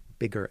within a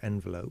bigger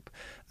envelope.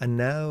 And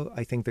now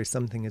I think there's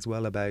something as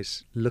well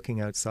about looking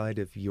outside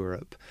of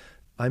Europe.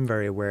 I'm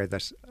very aware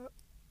that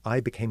I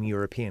became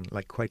European,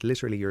 like quite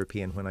literally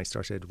European, when I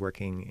started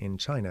working in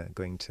China,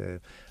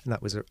 and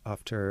that was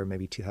after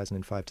maybe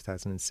 2005,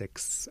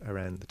 2006,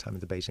 around the time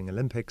of the Beijing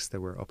Olympics. There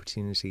were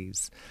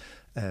opportunities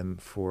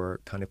for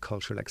kind of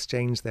cultural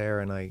exchange there,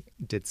 and I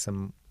did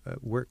some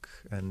work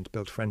and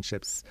built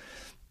friendships.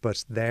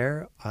 But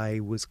there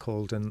I was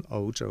called an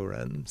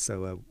Ojoran,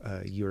 so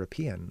a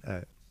European,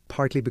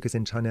 partly because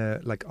in China,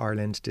 like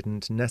Ireland,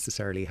 didn't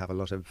necessarily have a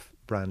lot of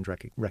brand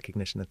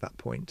recognition at that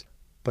point.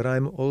 But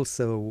I'm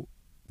also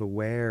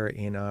aware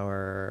in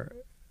our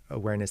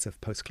awareness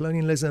of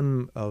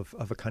post-colonialism, of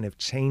a kind of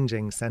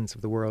changing sense of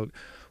the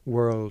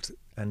world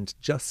and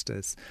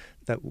justice,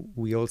 that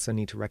we also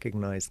need to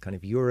recognize kind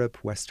of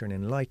Europe, Western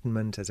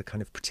Enlightenment as a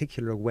kind of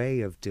particular way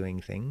of doing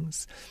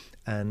things,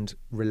 and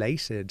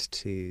related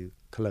to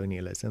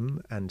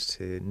colonialism and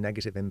to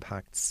negative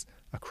impacts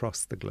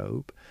across the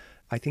globe.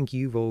 I think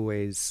you've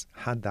always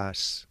had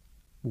that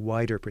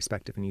wider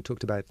perspective, and you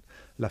talked about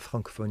la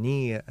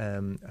francophonie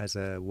as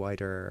a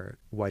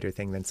wider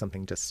thing than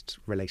something just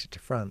related to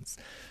France.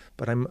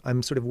 But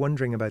I'm sort of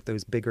wondering about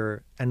those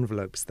bigger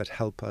envelopes that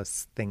help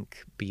us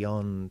think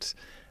beyond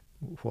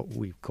what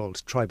we've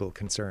called tribal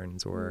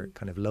concerns or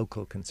kind of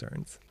local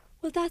concerns.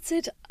 Well, that's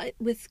it.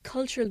 With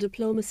cultural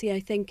diplomacy,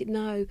 I think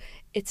now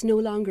it's no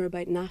longer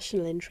about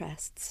national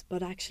interests,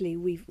 but actually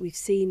we've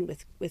seen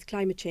with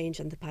climate change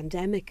and the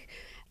pandemic,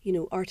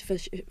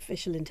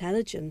 artificial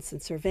intelligence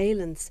and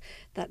surveillance,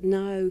 that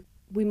now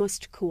we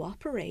must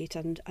cooperate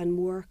and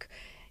work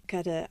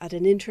at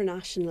an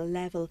international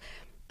level.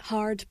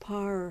 Hard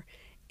power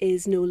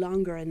is no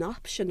longer an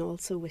option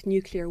also with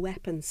nuclear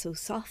weapons, so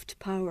soft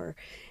power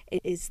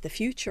is the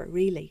future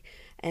really,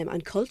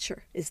 and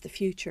culture is the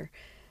future.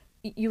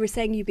 You were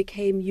saying you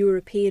became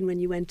European when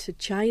you went to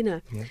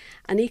China. Yeah.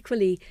 And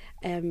equally,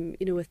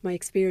 with my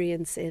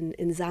experience in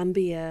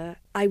Zambia,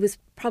 I was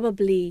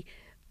probably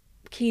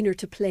keener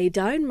to play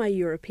down my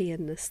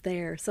Europeanness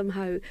there.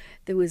 Somehow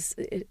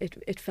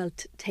it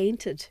felt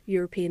tainted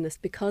Europeanness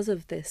because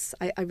of this.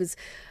 I was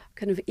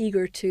kind of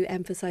eager to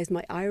emphasise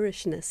my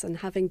Irishness and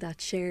having that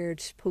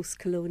shared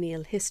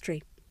post-colonial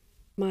history.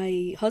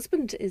 My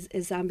husband is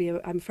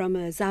Zambia. I'm from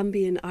a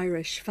Zambian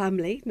Irish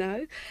family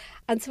now.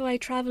 And so I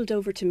travelled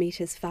over to meet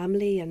his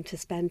family and to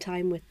spend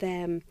time with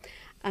them.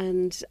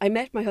 And I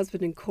met my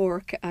husband in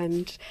Cork,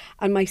 and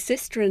my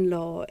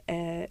sister-in-law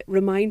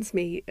reminds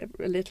me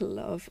a little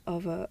of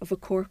a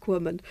Cork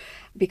woman,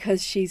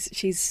 because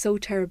she's so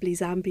terribly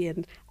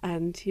Zambian,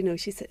 and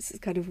she says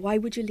kind of, why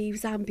would you leave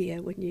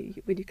Zambia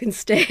when you can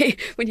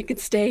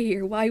stay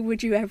here? Why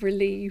would you ever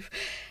leave?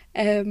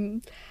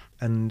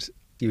 And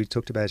you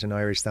talked about an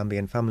Irish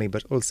Zambian family,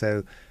 but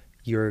also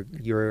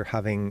you're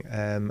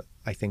having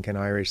I think an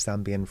Irish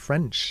Zambian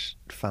French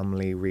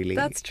family, really.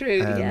 That's true.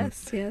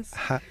 Yes.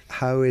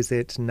 How is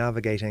it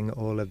navigating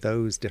all of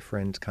those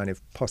different kind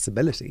of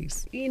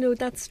possibilities?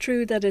 That's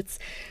true that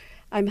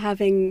I'm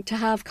having to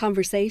have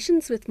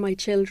conversations with my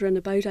children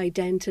about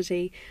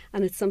identity,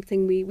 and it's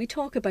something we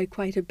talk about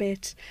quite a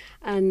bit.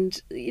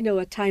 And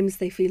at times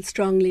they feel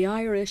strongly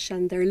Irish,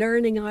 and they're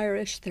learning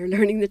Irish, they're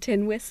learning the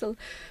tin whistle.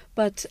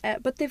 But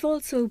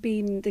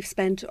they've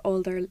spent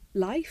all their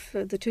life,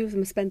 the two of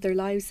them spent their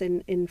lives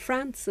in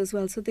France as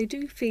well, so they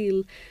do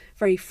feel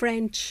very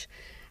French.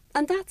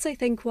 And that's, I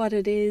think, what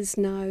it is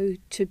now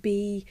to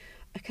be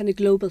a kind of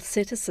global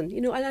citizen,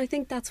 and I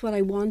think that's what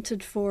I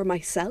wanted for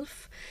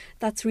myself.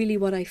 That's really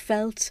what I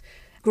felt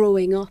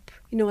growing up.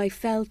 I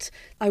felt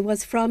I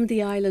was from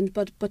the island,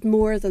 but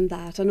more than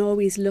that, and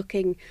always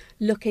looking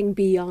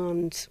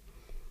beyond.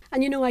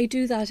 And I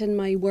do that in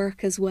my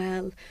work as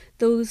well.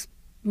 Those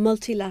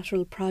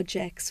multilateral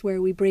projects where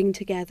we bring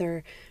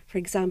together, for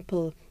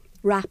example,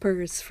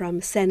 rappers from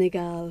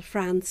Senegal,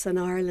 France and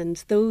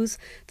Ireland, those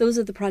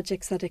are the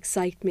projects that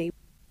excite me.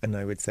 And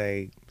I would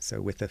say,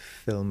 so with a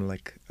film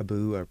like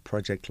Abu, or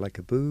project like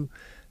Abu,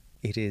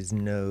 it is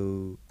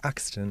no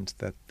accident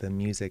that the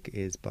music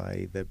is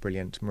by the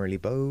brilliant Murley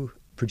Bow,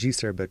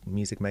 producer but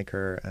music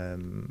maker,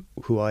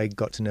 who I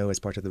got to know as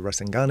part of the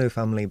Rusangano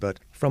family, but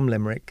from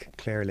Limerick,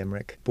 Clare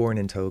Limerick, born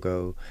in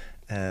Togo.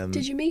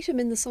 Did you meet him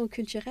in the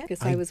Centre Culturel?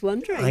 Because I was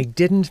wondering. I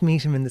didn't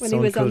meet him in the Centre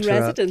Culturel. When he was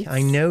on residence.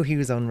 I know he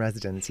was on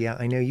residence. Yeah,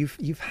 I know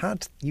you've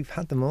had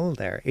them all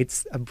there.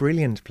 It's a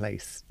brilliant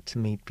place to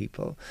meet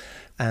people,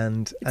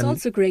 and it's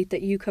also great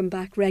that you come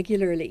back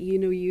regularly.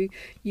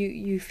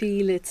 You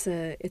feel it's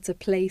a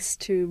place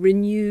to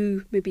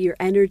renew maybe your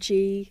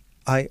energy.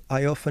 I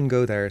often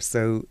go there.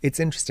 So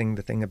it's interesting.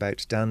 The thing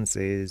about dance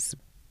is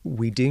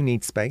we do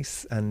need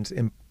space,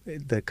 and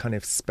the kind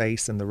of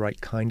space and the right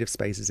kind of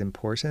space is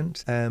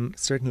important.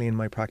 Certainly in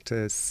my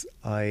practice,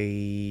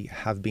 I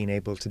have been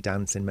able to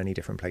dance in many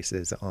different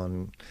places,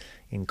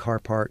 in car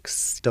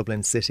parks,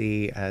 Dublin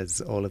City,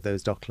 as all of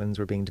those docklands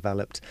were being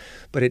developed.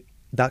 But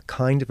that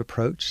kind of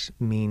approach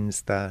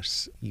means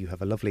that you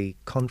have a lovely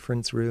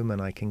conference room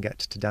and I can get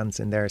to dance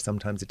in there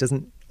sometimes. It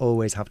doesn't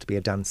always have to be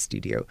a dance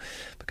studio,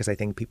 because I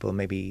think people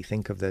maybe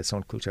think of the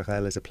Centre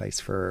Culturel as a place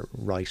for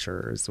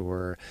writers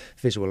or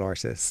visual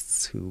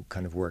artists who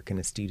kind of work in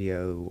a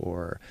studio,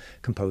 or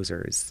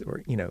composers,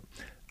 or,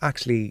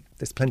 actually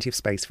there's plenty of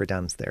space for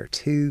dance there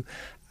too.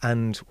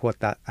 And what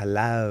that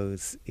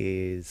allows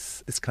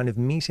is this kind of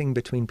meeting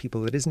between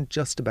people that isn't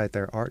just about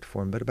their art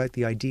form, but about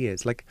the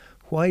ideas. Like,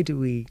 why do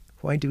we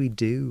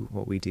do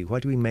what we do?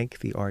 Why do we make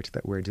the art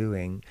that we're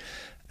doing?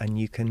 And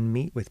you can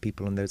meet with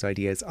people on those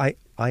ideas.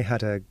 I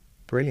had a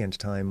brilliant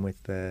time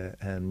with the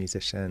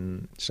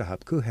musician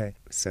Shahab Kuhe,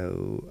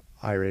 so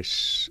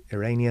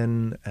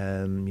Irish-Iranian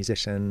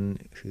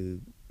musician who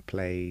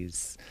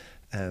plays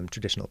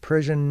traditional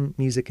Persian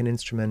music and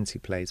instruments, who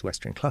plays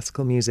Western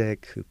classical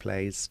music, who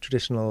plays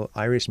traditional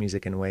Irish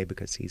music in a way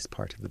because he's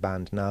part of the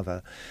band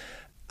Nava.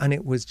 And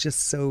it was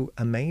just so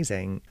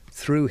amazing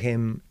through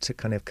him to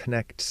kind of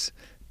connect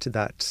to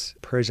that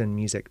Persian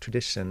music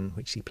tradition,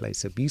 which he plays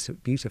so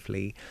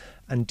beautifully,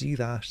 and do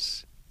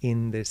that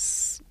in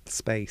this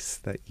space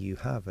that you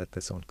have at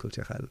the Centre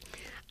Culturel.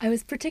 I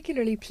was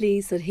particularly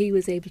pleased that he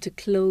was able to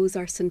close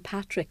our St.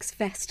 Patrick's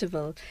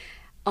Festival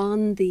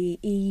on the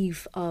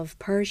eve of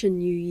Persian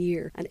New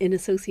Year, and in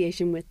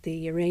association with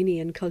the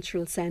Iranian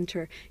Cultural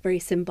Centre, very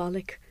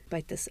symbolic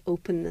about this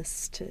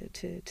openness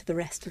to the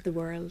rest of the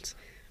world.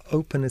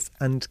 Openness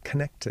and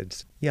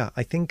connected. Yeah,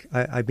 I think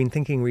I've been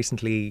thinking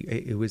recently,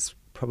 it was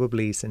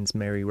probably since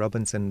Mary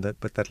Robinson,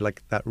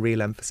 that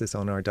real emphasis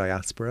on our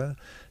diaspora,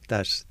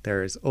 that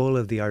there's all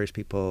of the Irish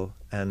people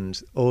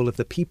and all of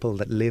the people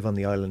that live on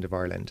the island of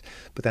Ireland,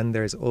 but then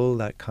there's all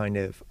that kind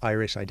of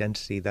Irish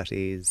identity that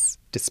is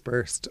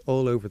dispersed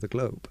all over the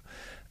globe,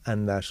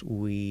 and that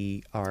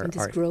we are... And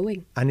is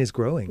growing. And is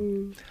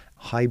growing.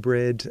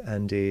 Hybrid,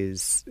 and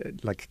is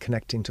like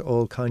connecting to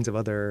all kinds of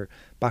other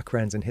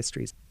backgrounds and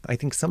histories. I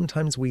think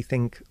sometimes we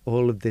think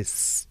all of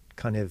this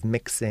kind of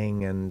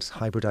mixing and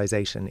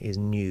hybridization is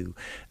new,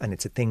 and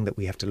it's a thing that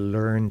we have to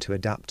learn to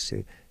adapt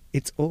to.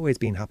 It's always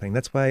been happening.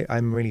 That's why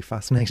I'm really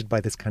fascinated by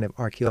this kind of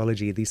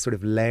archaeology, these sort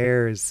of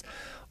layers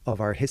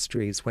of our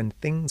histories, when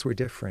things were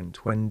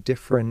different, when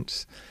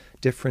different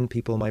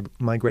people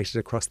migrated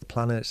across the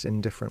planet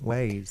in different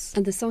ways.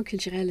 And the Centre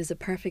Culturel is a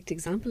perfect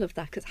example of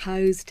that, because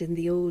housed in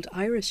the old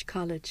Irish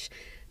college.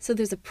 So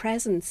there's a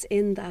presence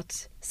in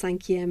that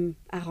 5e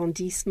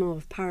arrondissement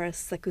of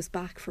Paris that goes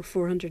back for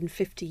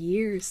 450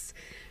 years.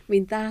 I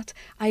mean,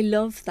 I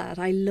love that.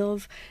 I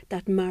love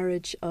that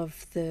marriage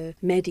of the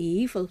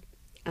medieval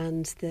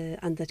and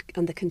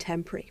the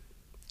contemporary.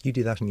 You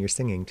do that in your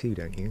singing too,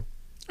 don't you?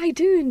 I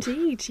do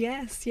indeed,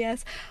 yes.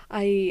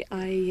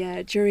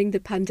 I during the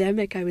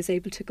pandemic, I was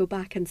able to go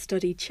back and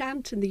study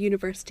chant in the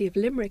University of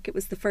Limerick. It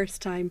was the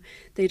first time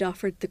they'd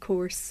offered the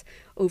course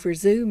over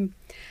Zoom.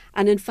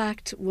 And in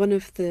fact, one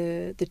of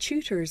the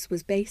tutors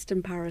was based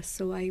in Paris,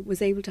 so I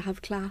was able to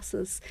have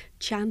classes,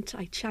 chant.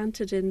 I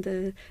chanted in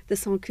the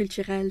Centre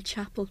Culturel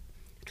chapel.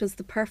 It was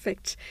the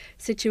perfect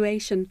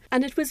situation.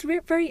 And it was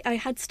I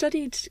had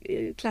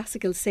studied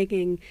classical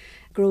singing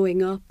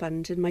growing up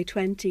and in my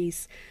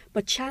 20s,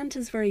 but chant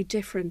is very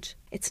different.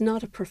 It's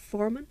not a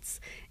performance.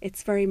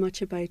 It's very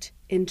much about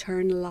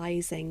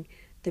internalising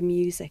the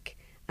music,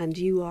 and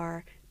you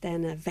are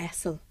then a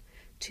vessel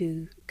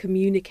to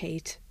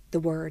communicate the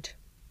word.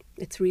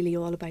 It's really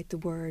all about the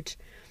word.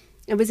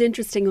 It was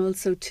interesting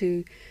also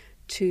to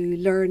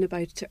learn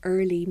about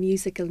early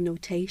musical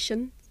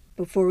notation.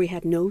 Before we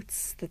had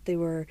notes, that they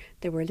were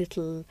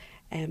little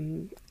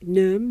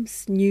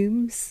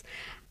neumes,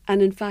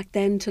 and in fact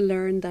then to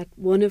learn that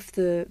one of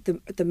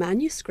the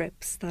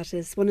manuscripts, that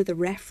is one of the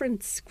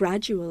reference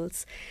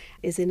graduals,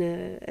 is in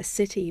a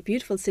city, a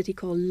beautiful city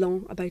called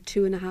Laon, about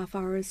 2.5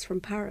 hours from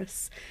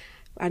Paris,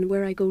 and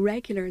where I go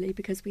regularly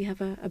because we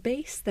have a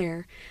base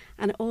there,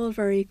 and all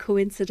very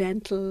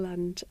coincidental,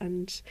 and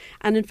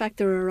in fact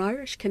there are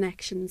Irish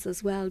connections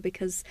as well,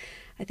 because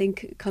I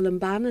think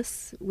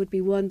Columbanus would be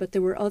one, but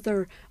there were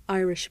other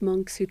Irish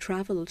monks who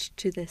travelled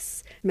to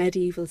this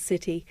medieval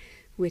city,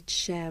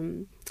 which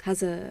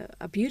has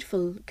a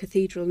beautiful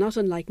cathedral, not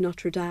unlike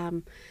Notre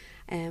Dame,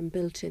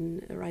 built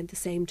in around the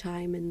same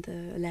time in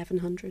the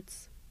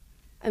 1100s.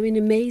 I mean,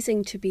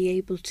 amazing to be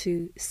able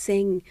to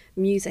sing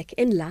music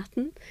in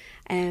Latin,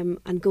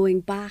 and going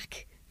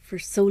back for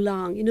so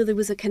long. You know, there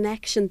was a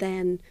connection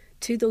then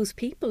to those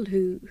people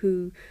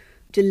who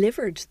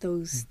delivered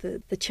those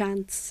the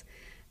chants.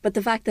 But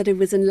the fact that it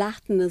was in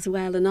Latin as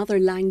well, another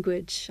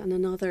language, and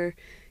another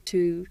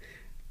to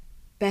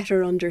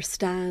better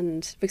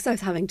understand, because I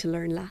was having to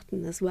learn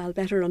Latin as well,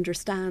 better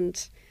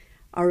understand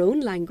our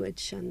own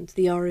language and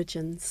the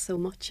origins. So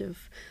much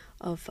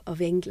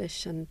of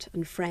English and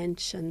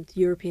French and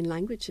European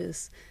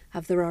languages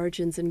have their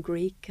origins in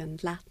Greek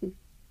and Latin.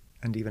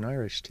 And even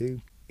Irish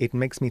too. it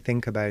makes me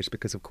think about,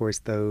 because of course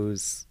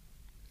those,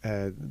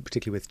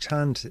 particularly with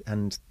chant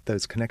and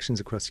those connections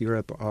across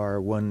Europe, are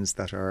ones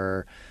that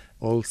are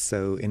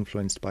also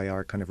influenced by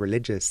our kind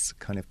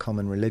of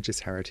common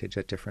religious heritage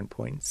at different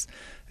points.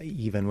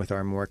 Even with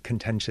our more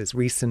contentious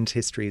recent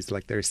histories,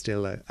 like there's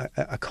still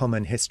a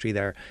common history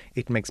there.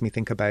 It makes me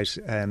think about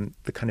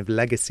the kind of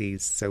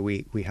legacies. So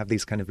we have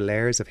these kind of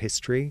layers of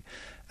history,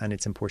 and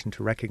it's important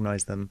to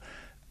recognise them.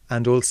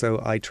 And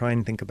also I try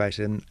and think about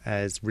them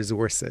as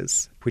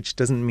resources, which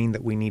doesn't mean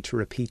that we need to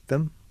repeat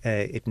them.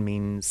 It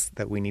means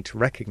that we need to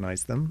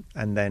recognise them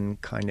and then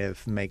kind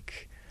of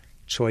make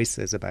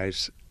choices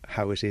about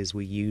how it is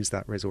we use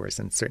that resource.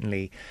 And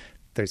certainly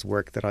there's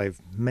work that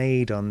I've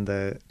made on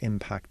the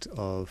impact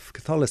of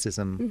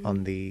Catholicism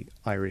on the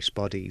Irish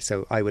body.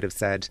 So I would have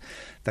said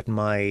that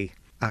my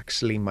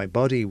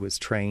body was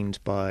trained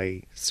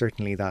by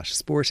certainly that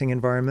sporting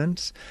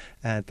environment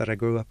that I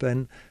grew up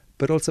in,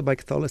 but also by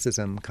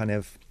Catholicism.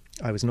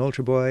 I was an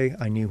altar boy.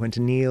 I knew when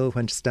to kneel,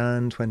 when to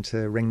stand, when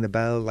to ring the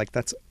bell. Like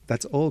that's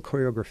all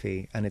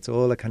choreography, and it's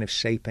all a kind of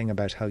shaping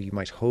about how you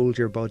might hold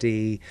your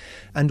body.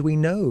 And we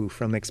know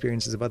from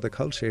experiences of other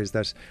cultures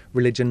that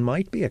religion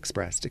might be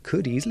expressed. It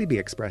could easily be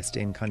expressed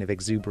in kind of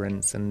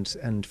exuberance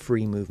and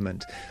free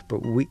movement.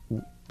 But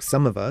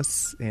some of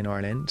us in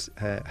Ireland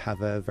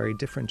have a very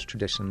different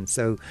tradition.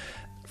 So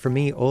for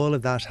me, all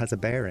of that has a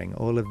bearing.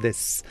 All of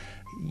this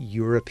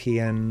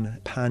European,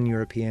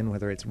 pan-European,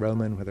 whether it's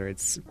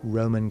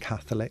Roman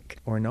Catholic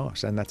or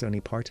not, and that's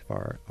only part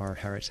of our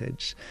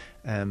heritage,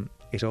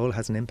 it all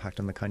has an impact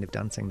on the kind of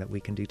dancing that we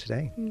can do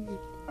today.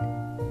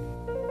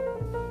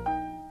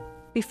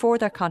 Before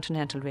their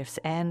continental riffs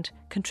end,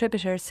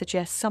 contributors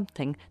suggest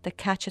something that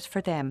catches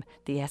for them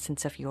the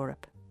essence of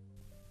Europe.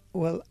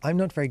 Well, I'm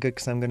not very good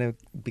because I'm going to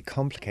be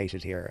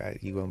complicated here.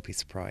 You won't be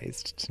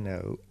surprised to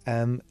know.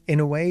 In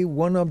a way,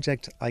 one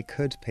object I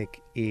could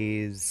pick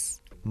is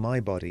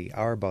my body,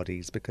 our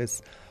bodies,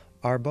 because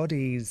our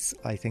bodies,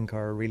 I think,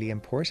 are a really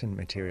important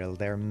material.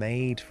 They're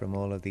made from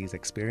all of these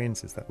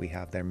experiences that we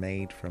have. They're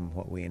made from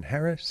what we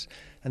inherit,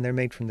 and they're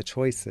made from the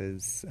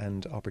choices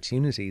and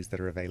opportunities that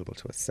are available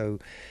to us. So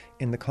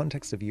in the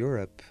context of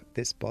Europe,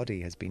 this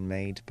body has been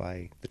made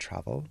by the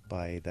travel,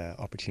 by the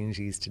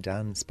opportunities to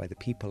dance, by the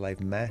people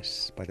I've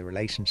met, by the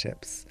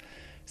relationships.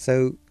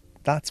 So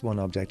that's one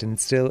object, and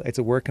it's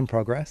a work in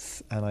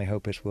progress, and I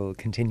hope it will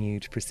continue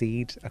to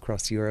proceed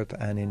across Europe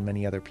and in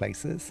many other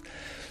places.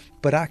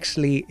 But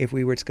actually, if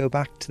we were to go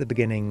back to the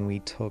beginning, we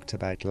talked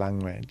about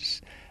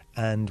language,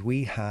 and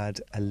we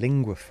had a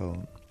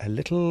linguaphone, a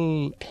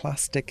little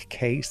plastic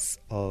case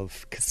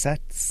of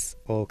cassettes,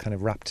 all kind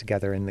of wrapped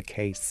together in the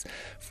case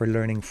for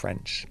learning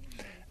French.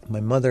 My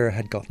mother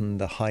had gotten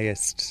the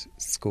highest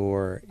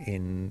score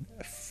in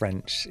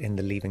French in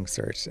the Leaving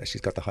Cert.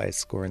 She's got the highest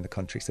score in the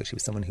country, so she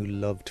was someone who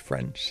loved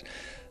French,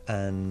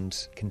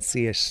 and can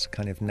see it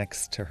kind of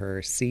next to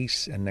her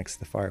seat and next to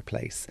the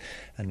fireplace.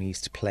 And we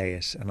used to play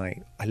it, and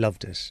I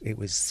loved it. It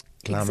was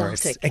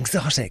glamorous.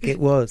 Exotic, it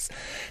was.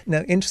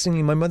 Now,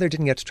 interestingly, my mother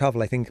didn't get to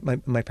travel. I think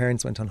my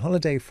parents went on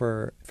holiday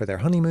for their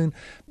honeymoon.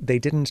 They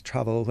didn't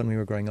travel when we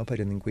were growing up. I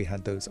didn't think we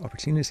had those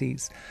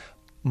opportunities.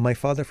 My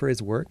father, for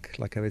his work,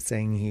 like I was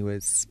saying, he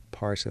was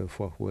part of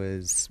what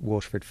was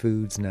Waterford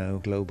Foods, now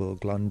Global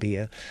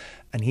Glanbia,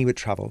 and he would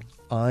travel.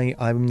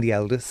 I'm the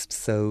eldest,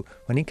 so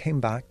when he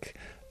came back,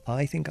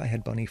 I think I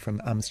had bunny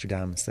from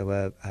Amsterdam, so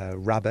a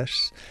rabbit,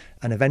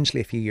 and eventually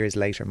a few years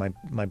later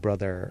my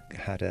brother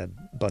had a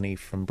bunny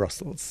from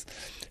Brussels.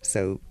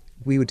 So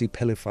we would do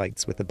pillow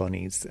fights with the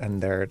bunnies,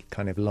 and their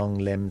kind of long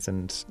limbs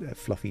and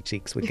fluffy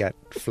cheeks would get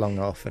flung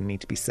off and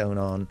need to be sewn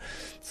on.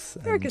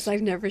 Fearghus,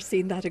 I've never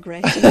seen that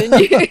aggression in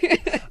you.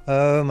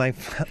 Oh, my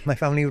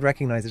family would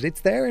recognise it. It's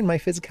there in my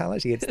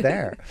physicality, it's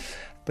there.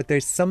 But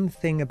there's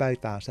something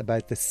about that,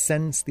 about the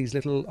sense, these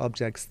little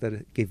objects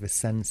that give a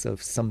sense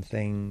of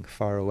something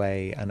far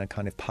away and a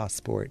kind of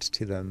passport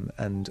to them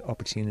and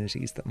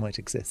opportunities that might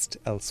exist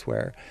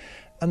elsewhere.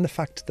 And the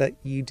fact that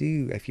you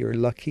do, if you're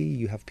lucky,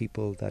 you have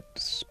people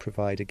that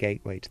provide a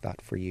gateway to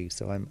that for you.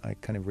 So I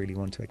kind of really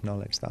want to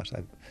acknowledge that.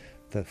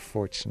 The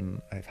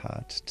fortune I've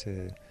had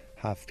to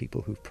have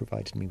people who've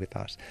provided me with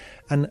that.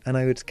 And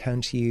I would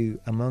count you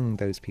among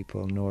those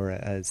people, Nora,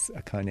 as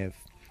a kind of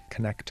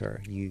connector.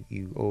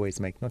 You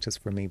always make, not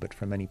just for me, but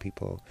for many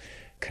people,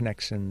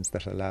 connections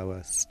that allow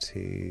us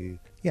to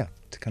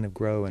kind of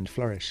grow and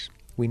flourish.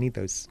 We need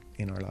those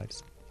in our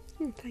lives.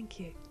 Thank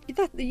you.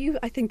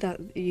 I think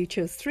that you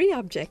chose 3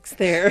 objects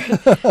there.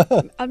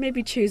 I'll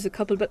maybe choose a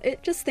couple,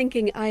 but just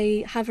thinking,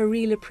 I have a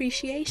real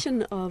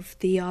appreciation of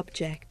the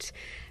object,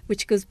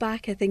 which goes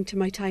back, I think, to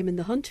my time in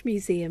the Hunt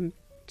Museum.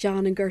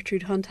 John and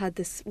Gertrude Hunt had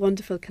this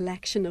wonderful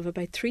collection of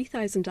about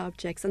 3,000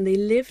 objects, and they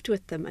lived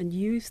with them and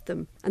used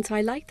them. And so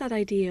I like that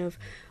idea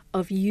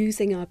of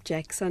using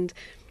objects. And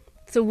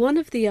so one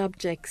of the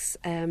objects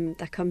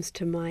that comes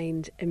to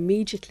mind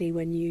immediately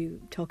when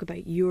you talk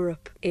about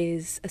Europe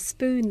is a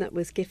spoon that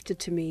was gifted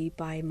to me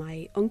by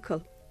my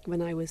uncle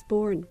when I was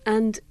born.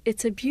 And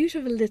it's a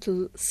beautiful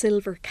little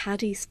silver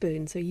caddy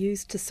spoon, so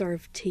used to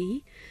serve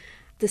tea.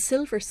 The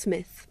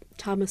silversmith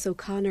Thomas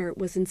O'Connor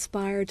was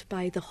inspired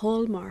by the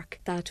hallmark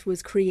that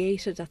was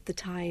created at the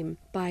time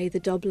by the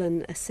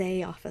Dublin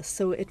Assay Office.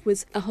 So it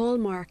was a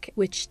hallmark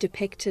which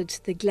depicted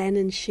the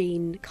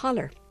Glenansheen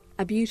collar,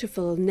 a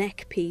beautiful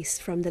neck piece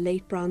from the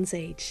late Bronze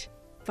Age,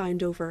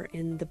 found over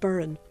in the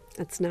Burren.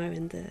 That's now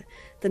in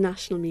the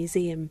National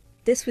Museum.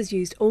 This was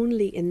used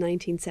only in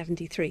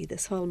 1973,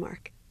 this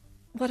hallmark.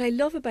 What I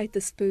love about the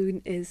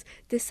spoon is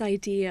this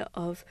idea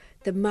of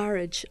the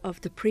marriage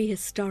of the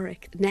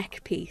prehistoric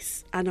neck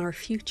piece and our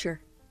future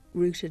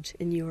rooted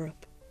in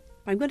Europe.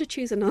 I'm going to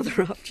choose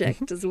another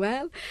object as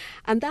well,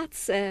 and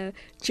that's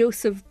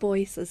Joseph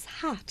Beuys's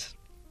hat.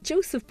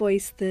 Joseph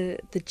Beuys,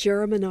 the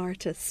German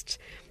artist.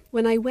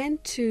 When I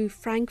went to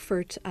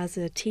Frankfurt as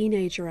a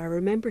teenager, I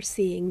remember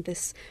seeing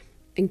this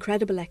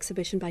incredible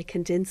exhibition by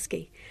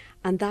Kandinsky,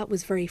 and that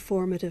was very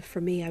formative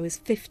for me. I was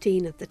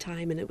 15 at the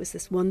time, and it was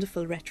this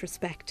wonderful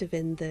retrospective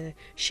in the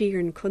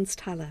Schieren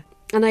Kunsthalle.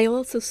 And I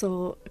also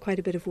saw quite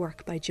a bit of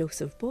work by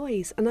Joseph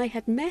Beuys, and I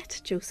had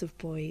met Joseph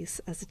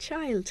Beuys as a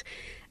child.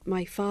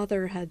 My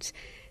father had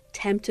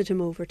tempted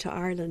him over to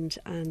Ireland,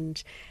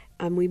 and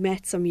we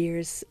met some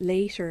years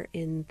later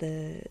in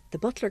the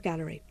Butler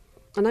Gallery.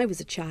 And I was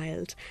a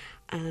child,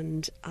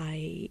 and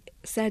I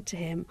said to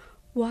him,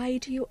 "Why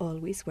do you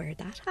always wear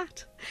that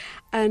hat?"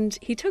 And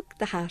he took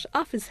the hat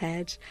off his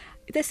head.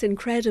 This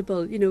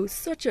incredible,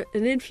 such an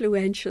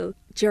influential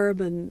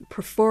German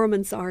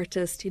performance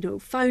artist,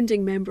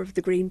 founding member of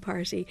the Green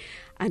Party.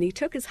 And he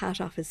took his hat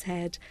off his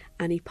head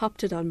and he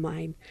popped it on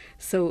mine.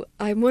 So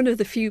I'm one of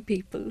the few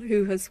people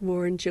who has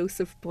worn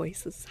Joseph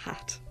Beuys's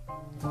hat.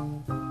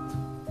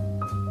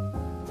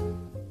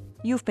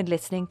 You've been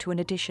listening to an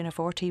edition of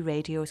RT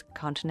Radio's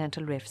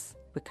Continental Riffs,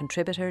 with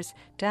contributors,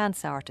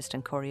 dance artist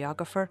and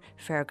choreographer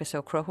Fearghus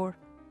Conchúir,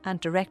 and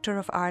director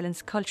of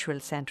Ireland's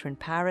Cultural Centre in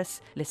Paris,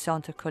 le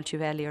Centre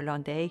Culturel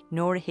Irlandais,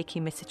 Nora Hickey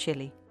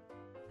M'Sichili.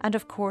 And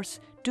of course,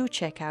 do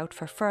check out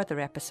for further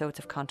episodes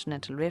of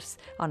Continental Riffs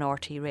on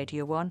RT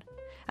Radio 1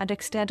 and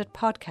extended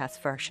podcast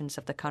versions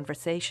of the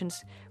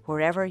conversations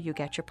wherever you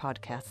get your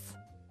podcasts.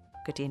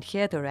 Go dtíon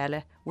chéad uair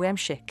eile, weim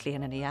sibh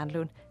cliain in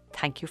Ianlún.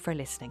 Thank you for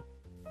listening.